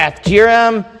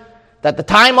Kirjath-jearim, that the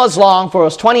time was long, for it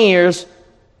was 20 years.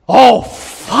 Oh,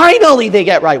 finally they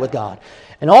get right with God.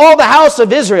 And all the house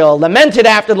of Israel lamented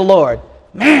after the Lord.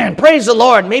 Man, praise the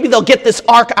Lord. Maybe they'll get this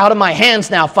ark out of my hands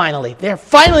now finally. They're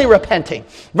finally repenting.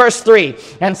 Verse 3,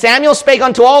 and Samuel spake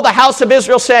unto all the house of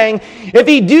Israel, saying, if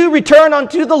ye do return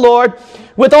unto the Lord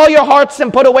with all your hearts,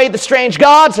 and put away the strange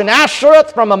gods and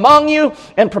Ashereth from among you,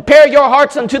 and prepare your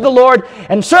hearts unto the Lord,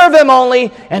 and serve him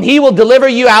only, and he will deliver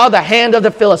you out of the hand of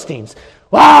the Philistines.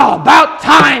 Wow, about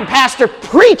time, Pastor,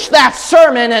 preach that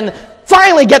sermon and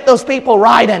finally get those people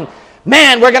right. And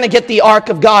man, we're going to get the ark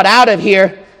of God out of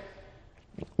here.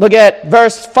 Look at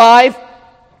verse 4.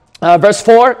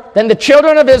 Then the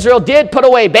children of Israel did put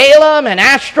away Balaam and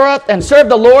Ashtaroth and serve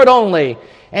the Lord only.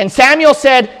 And Samuel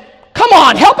said, come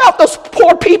on, help out those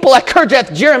poor people at Kirjath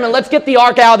Jearim and let's get the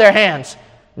ark out of their hands.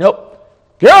 Nope.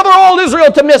 Gather all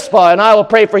Israel to Mizpeh, and I will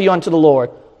pray for you unto the Lord.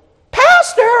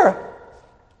 Pastor,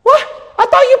 what? I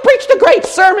thought you preached a great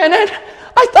sermon, and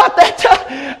I thought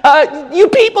that you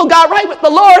people got right with the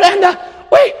Lord, and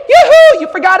wait, yoo-hoo,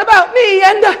 you forgot about me,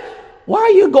 and why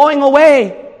are you going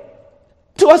away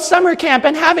to a summer camp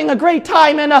and having a great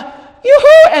time, and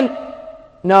yoo-hoo, and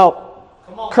no.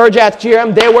 Kirjath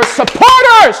Jearim, they were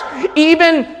supporters.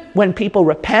 Even when people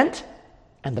repent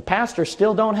and the pastors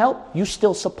still don't help, you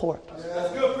still support.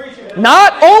 That's good preaching.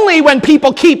 Not only when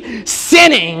people keep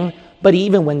sinning, but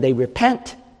even when they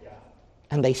repent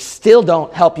and they still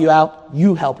don't help you out,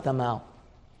 you help them out.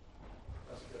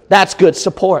 That's good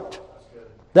support.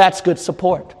 That's good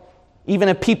support. Even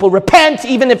if people repent,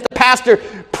 even if the pastor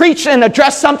preached and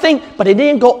addressed something, but it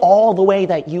didn't go all the way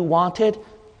that you wanted,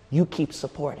 you keep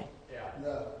supporting.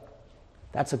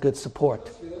 That's a good support.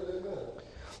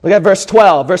 Look at verse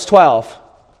 12. Verse 12.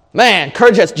 Man,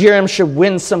 Kirjath Jearim should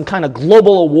win some kind of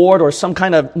global award or some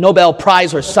kind of Nobel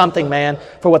Prize or something, man,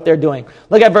 for what they're doing.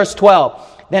 Look at verse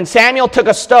 12. Then Samuel took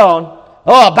a stone.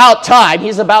 Oh, about time.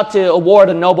 He's about to award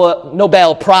a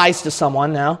Nobel Prize to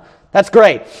someone now. That's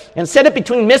great. And set it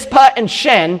between Mizpeh and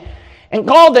Shen, and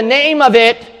called the name of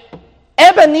it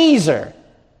Ebenezer,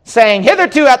 saying,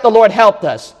 hitherto hath the Lord helped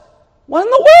us. What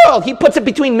in the world? He puts it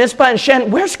between Mizpeh and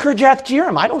Shen. Where's Kirjath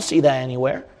Jearim? I don't see that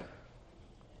anywhere.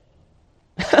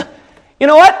 You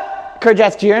know what?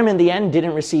 Kirjath Jearim in the end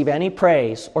didn't receive any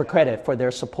praise or credit for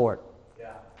their support.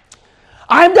 Yeah.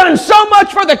 I've done so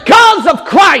much for the cause of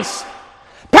Christ,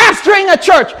 pastoring a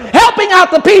church, helping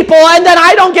out the people, and then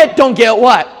I don't get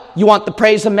what? You want the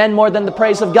praise of men more than the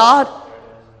praise of God?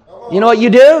 You know what you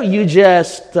do? You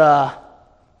just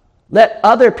let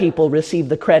other people receive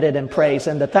the credit and praise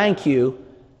and the thank you.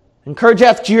 And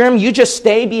Kirjath Jearim, you just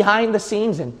stay behind the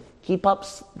scenes and keep up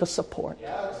the support.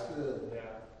 Yeah, that's good. Yeah.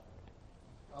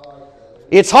 I like that.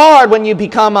 It's hard when you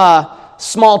become a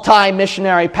small-time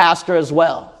missionary pastor as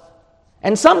well.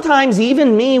 And sometimes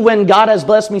even me, when God has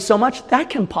blessed me so much, that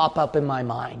can pop up in my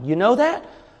mind. You know that?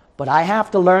 But I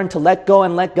have to learn to let go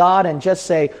and let God and just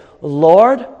say,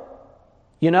 Lord,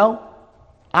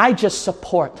 I just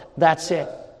support. That's it.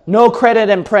 No credit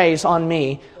and praise on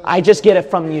me. I just get it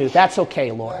from you. That's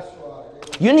okay, Lord.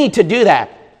 You need to do that.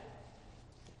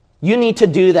 You need to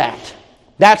do that.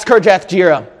 That's Kirjath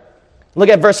Jearim. Look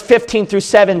at verse 15 through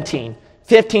 17.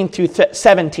 15 through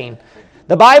 17.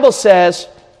 The Bible says,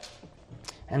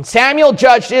 and Samuel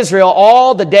judged Israel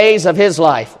all the days of his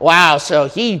life. Wow, so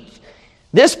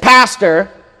this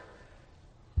pastor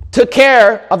took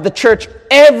care of the church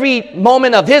every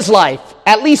moment of his life.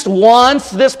 At least once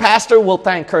this pastor will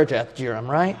thank Kirjath Jearim,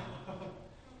 right?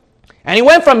 And he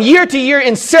went from year to year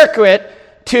in circuit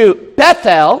to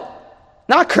Bethel.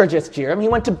 Not Kirjath Jearim, he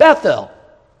went to Bethel.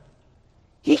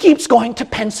 He keeps going to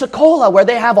Pensacola where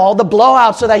they have all the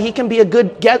blowouts so that he can be a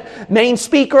good main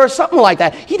speaker or something like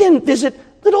that. He didn't visit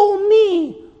little old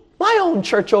me, my own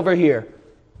church over here.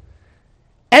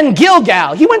 And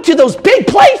Gilgal. He went to those big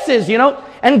places,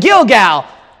 and Gilgal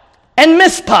and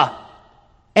Mizpeh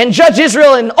and judge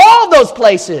Israel in all those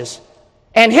places.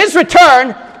 And his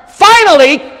return,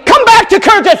 finally, come back to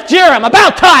Kirjath Jearim.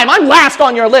 About time, I'm last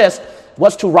on your list,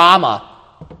 was to Ramah.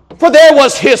 For there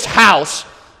was his house,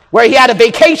 where he had a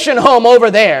vacation home over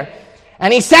there.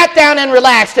 And he sat down and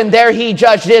relaxed, and there he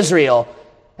judged Israel.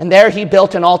 And there he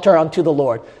built an altar unto the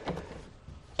Lord.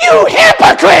 You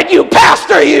hypocrite, you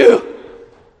pastor, you!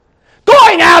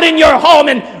 Going out in your home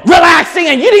and relaxing,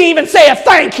 and you didn't even say a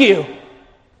thank you.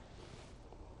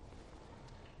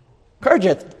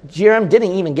 Kirjath Jearim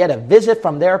didn't even get a visit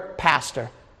from their pastor.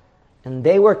 And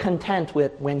they were content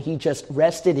with when he just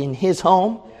rested in his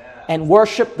home and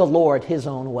worshiped the Lord his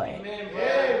own way.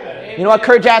 Amen. You know what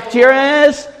Kirjath Jearim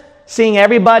is? Seeing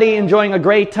everybody enjoying a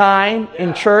great time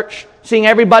in church. Seeing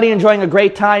everybody enjoying a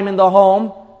great time in the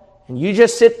home. And you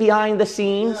just sit behind the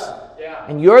scenes.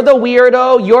 And you're the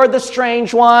weirdo. You're the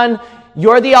strange one.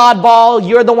 You're the oddball.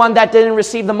 You're the one that didn't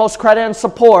receive the most credit and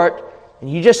support.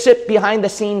 And you just sit behind the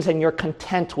scenes and you're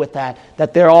content with that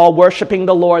they're all worshiping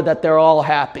the Lord, that they're all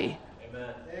happy.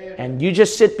 Amen. And you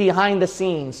just sit behind the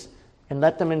scenes and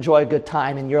let them enjoy a good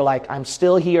time, and you're like, I'm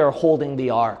still here holding the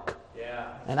ark. Yeah.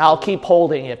 And I'll keep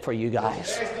holding it for you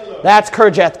guys. That's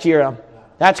Kirjath Jearim.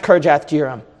 That's Kirjath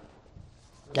Jearim.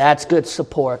 That's good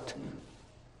support.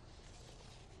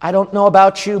 I don't know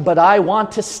about you, but I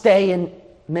want to stay in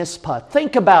Mizpeh.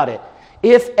 Think about it.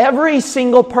 If every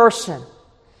single person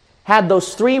had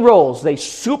those 3 roles, they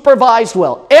supervised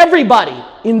well, everybody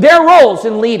in their roles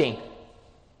in leading.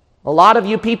 A lot of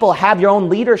you people have your own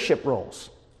leadership roles.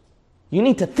 You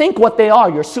need to think what they are,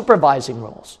 your supervising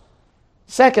roles.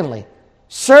 Secondly,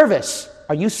 service.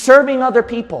 Are you serving other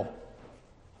people?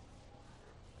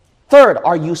 Third,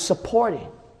 are you supporting?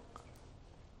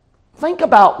 Think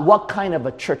about what kind of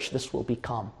a church this will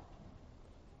become.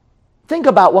 Think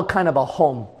about what kind of a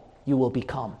home you will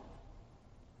become.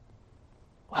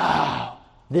 Wow,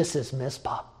 this is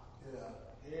Mizpeh.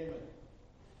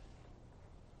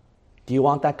 Do you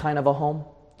want that kind of a home?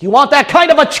 Do you want that kind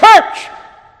of a church?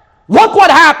 Look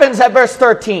what happens at verse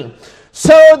 13.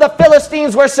 So the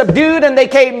Philistines were subdued, and they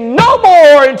came no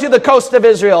more into the coast of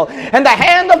Israel. And the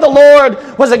hand of the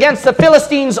Lord was against the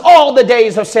Philistines all the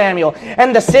days of Samuel.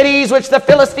 And the cities which the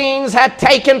Philistines had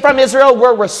taken from Israel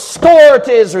were restored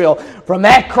to Israel, from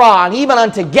Ekron even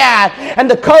unto Gath, and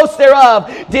the coast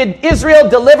thereof did Israel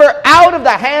deliver out of the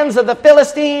hands of the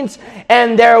Philistines.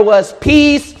 And there was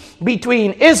peace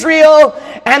between Israel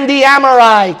and the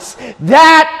Amorites.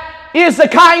 That is the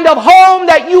kind of home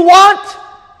that you want?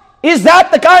 Is that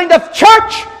the kind of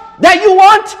church that you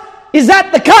want? Is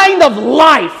that the kind of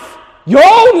life, your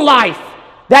own life,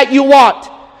 that you want?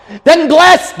 Then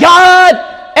bless God.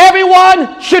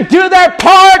 Everyone should do their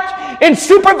part in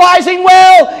supervising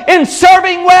well, in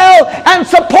serving well, and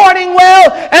supporting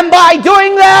well. And by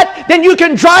doing that, then you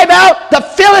can drive out the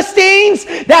Philistines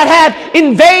that have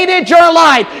invaded your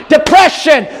life.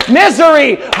 Depression,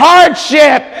 misery,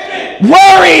 hardship,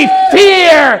 worry,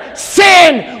 fear,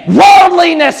 sin,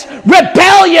 worldliness,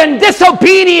 rebellion,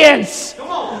 disobedience,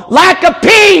 lack of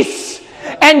peace.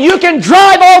 And you can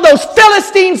drive all those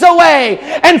Philistines away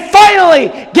and finally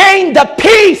gain the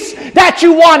peace that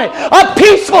you wanted. A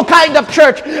peaceful kind of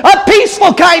church, a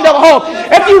peaceful kind of home.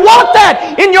 If you want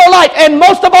that in your life, and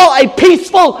most of all, a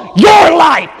peaceful your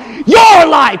life. Your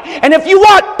life. And if you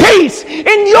want peace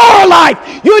in your life,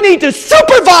 you need to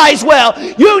supervise well,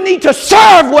 you need to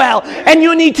serve well, and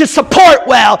you need to support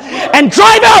well, and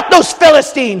drive out those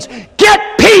Philistines.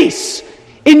 Get peace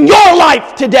in your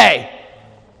life today.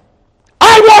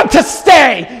 I want to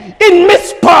stay in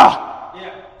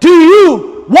Mizpeh. Do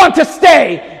you want to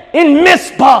stay in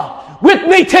Mizpeh with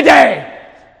me today?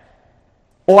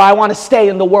 Or I want to stay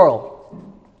in the world.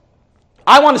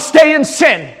 I want to stay in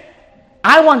sin.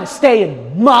 I want to stay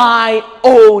in my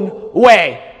own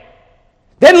way.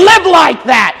 Then live like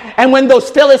that. And when those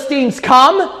Philistines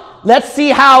come, let's see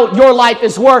how your life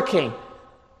is working.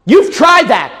 You've tried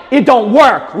that. It don't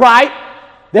work, right?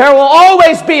 There will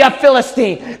always be a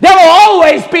Philistine. There will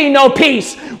always be no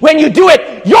peace when you do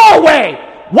it your way.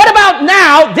 What about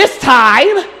now, this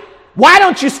time? Why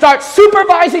don't you start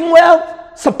supervising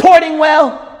well, supporting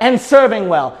well, and serving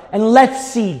well? And let's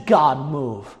see God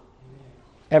move.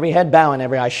 Every head bowed and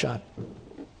every eye shut.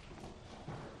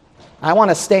 I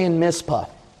want to stay in Mizpeh.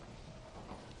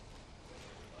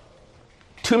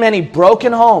 Too many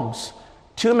broken homes.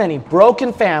 Too many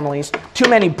broken families, too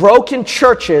many broken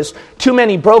churches, too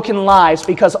many broken lives,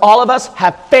 because all of us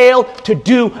have failed to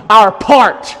do our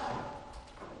part.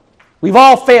 We've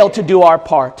all failed to do our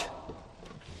part.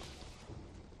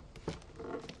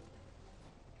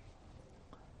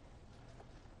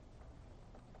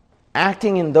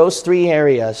 Acting in those 3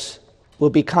 areas will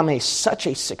become such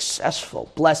a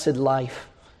successful, blessed life.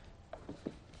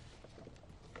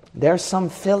 There's some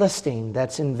Philistine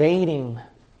that's invading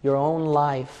your own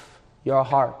life, your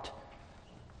heart.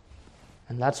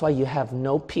 And that's why you have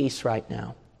no peace right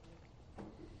now.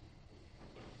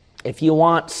 If you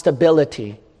want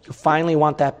stability, you finally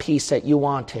want that peace that you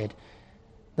wanted,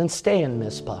 then stay in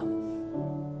Mizpeh.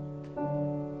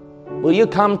 Will you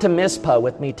come to Mizpeh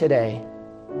with me today?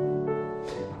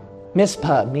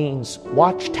 Mizpeh means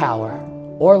watchtower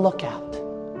or lookout.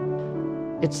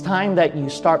 It's time that you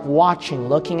start watching,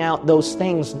 looking out those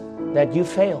things that you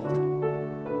failed.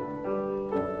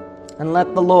 And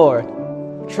let the Lord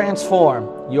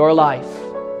transform your life,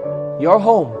 your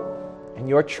home, and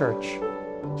your church.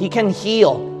 He can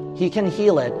heal. He can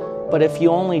heal it. But if you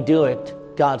only do it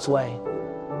God's way,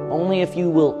 only if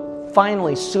you will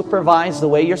finally supervise the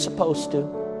way you're supposed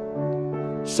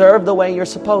to, serve the way you're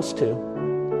supposed to,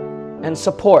 and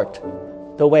support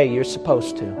the way you're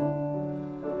supposed to.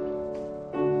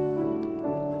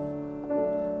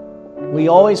 We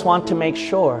always want to make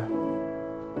sure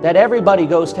that everybody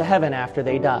goes to heaven after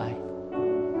they die.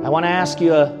 I want to ask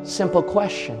you a simple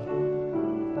question.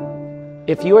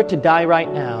 If you were to die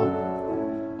right now,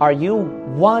 are you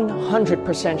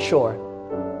 100% sure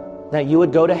that you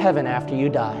would go to heaven after you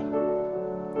die?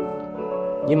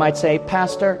 You might say,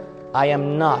 Pastor, I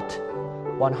am not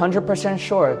 100%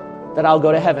 sure that I'll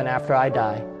go to heaven after I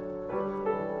die.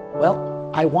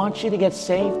 Well, I want you to get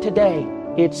saved today.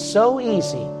 It's so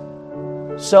easy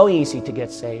to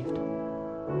get saved.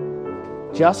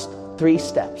 Just 3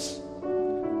 steps.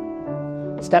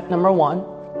 Step number 1,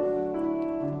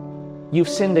 you've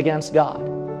sinned against God.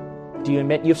 Do you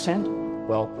admit you've sinned?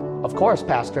 Well, of course,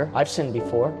 Pastor, I've sinned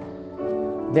before.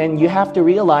 Then you have to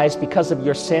realize because of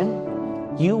your sin,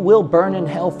 you will burn in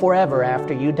hell forever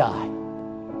after you die.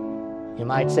 You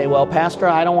might say, well, Pastor,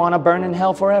 I don't want to burn in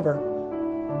hell forever.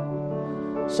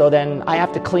 So then I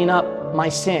have to clean up my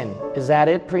sin. Is that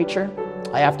it, preacher?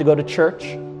 I have to go to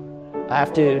church? I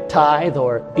have to tithe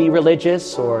or be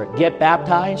religious or get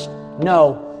baptized?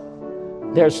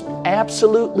 No. There's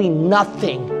absolutely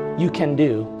nothing you can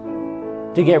do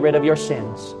to get rid of your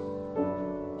sins.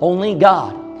 Only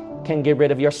God can get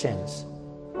rid of your sins.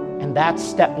 And that's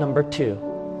step number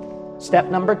 2. Step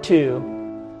number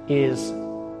 2 is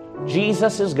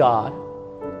Jesus is God.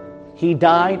 He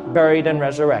died, buried, and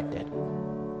resurrected.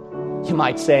 You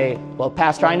might say, well,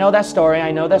 Pastor, I know that story.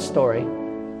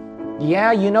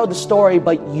 Yeah, you know the story,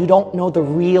 but you don't know the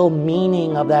real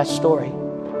meaning of that story.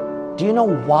 Do you know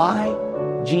why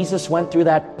Jesus went through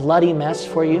that bloody mess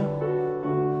for you?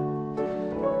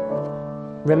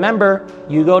 Remember,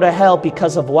 you go to hell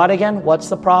because of what again? What's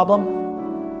the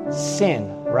problem?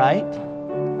 Sin, right?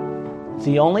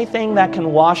 The only thing that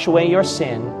can wash away your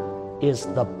sin is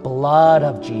the blood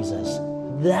of Jesus.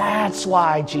 That's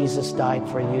why Jesus died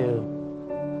for you.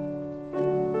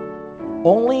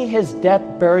 Only his death,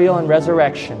 burial, and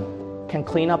resurrection can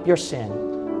clean up your sin.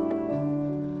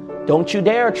 Don't you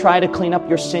dare try to clean up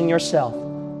your sin yourself.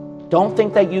 Don't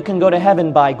think that you can go to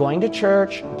heaven by going to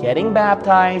church, getting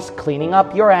baptized, cleaning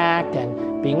up your act,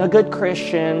 and being a good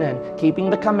Christian and keeping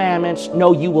the commandments.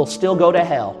 No, you will still go to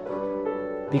hell.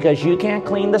 Because you can't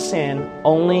clean the sin.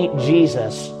 Only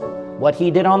Jesus, what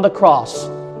he did on the cross,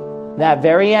 that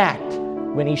very act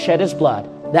when he shed his blood,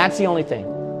 that's the only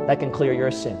thing that can clear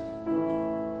your sin.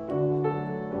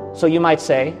 So you might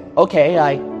say, okay,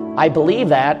 I believe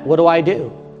that. What do I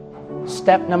do?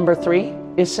 Step number 3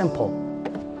 is simple.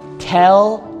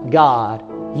 Tell God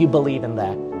you believe in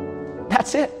that.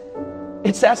 That's it.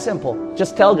 It's that simple.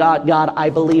 Just tell God, God, I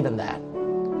believe in that.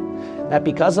 That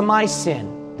because of my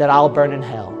sin, that I'll burn in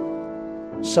hell.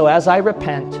 So as I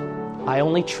repent, I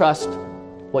only trust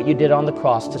what you did on the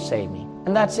cross to save me.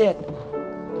 And that's it.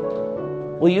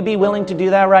 Will you be willing to do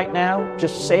that right now?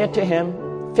 Just say it to him.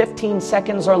 15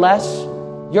 seconds or less,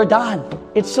 you're done.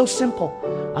 It's so simple.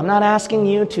 I'm not asking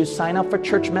you to sign up for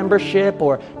church membership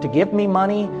or to give me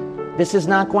money.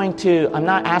 I'm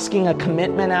not asking a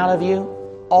commitment out of you.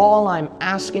 All I'm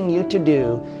asking you to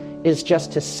do is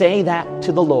just to say that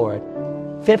to the Lord.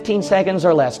 15 seconds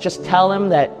or less. Just tell him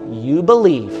that you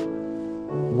believe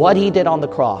what he did on the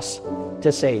cross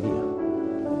to save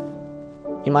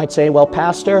you. You might say, well,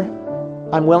 Pastor,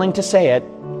 I'm willing to say it.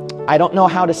 I don't know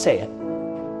how to say it.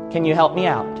 Can you help me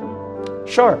out?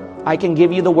 Sure, I can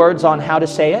give you the words on how to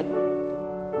say it.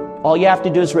 All you have to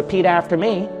do is repeat after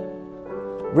me.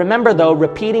 Remember though,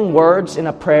 repeating words in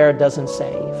a prayer doesn't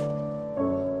save.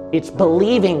 It's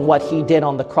believing what he did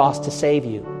on the cross to save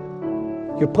you.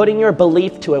 You're putting your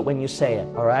belief to it when you say it,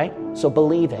 all right? So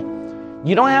believe it.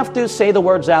 You don't have to say the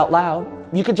words out loud.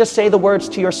 You could just say the words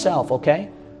to yourself, okay?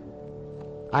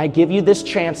 I give you this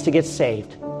chance to get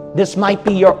saved. This might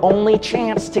be your only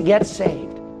chance to get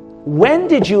saved. When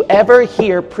did you ever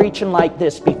hear preaching like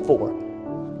this before?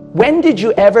 When did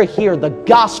you ever hear the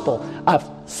gospel, a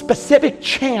specific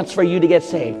chance for you to get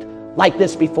saved like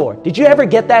this before? Did you ever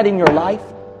get that in your life?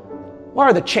 What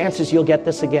are the chances you'll get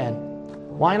this again?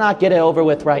 Why not get it over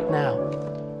with right now?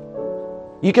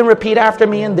 You can repeat after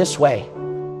me in this way,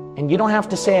 and you don't have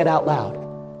to say it out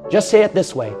loud. Just say it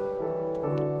this way.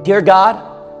 Dear God,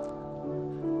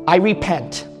 I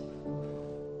repent.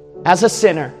 As a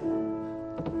sinner,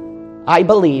 I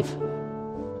believe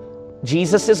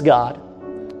Jesus is God,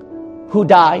 who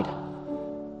died,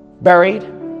 buried,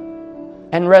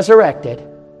 and resurrected,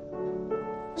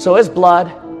 so his blood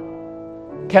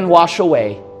can wash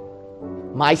away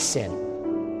my sin.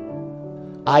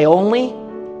 I only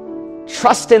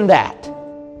trust in that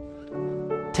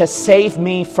to save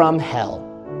me from hell.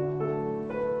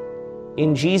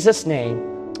 In Jesus'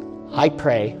 name, I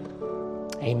pray.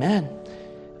 Amen.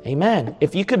 Amen.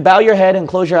 If you could bow your head and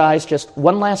close your eyes just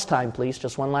one last time, please.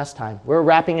 Just one last time. We're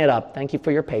wrapping it up. Thank you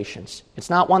for your patience. It's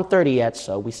not 1:30 yet,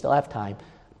 so we still have time.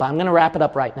 But I'm going to wrap it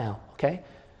up right now, okay?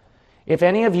 If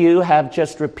any of you have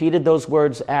just repeated those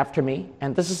words after me,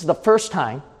 and this is the first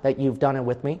time that you've done it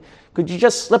with me, could you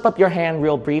just slip up your hand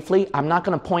real briefly? I'm not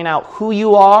going to point out who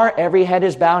you are. Every head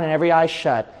is bowed and every eye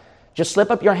shut. Just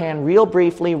slip up your hand real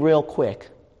briefly, real quick.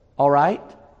 All right?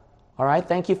 All right?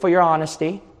 Thank you for your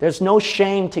honesty. There's no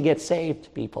shame to get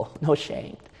saved, people. No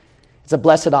shame. It's a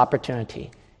blessed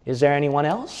opportunity. Is there anyone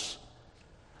else?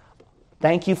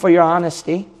 Thank you for your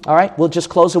honesty. All right? We'll just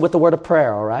close it with a word of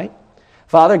prayer, all right?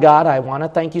 Father God, I want to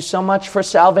thank you so much for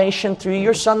salvation through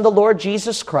your Son, the Lord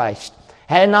Jesus Christ.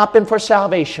 Had it not been for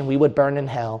salvation, we would burn in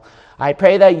hell. I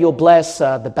pray that you'll bless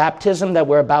the baptism that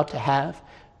we're about to have.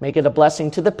 Make it a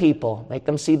blessing to the people. Make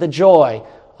them see the joy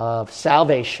of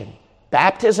salvation.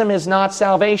 Baptism is not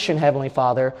salvation, Heavenly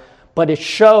Father, but it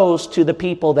shows to the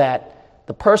people that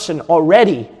the person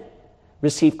already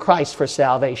received Christ for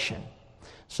salvation.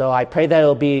 So I pray that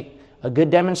it'll be a good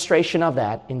demonstration of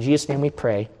that. In Jesus' name we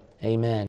pray. Amen.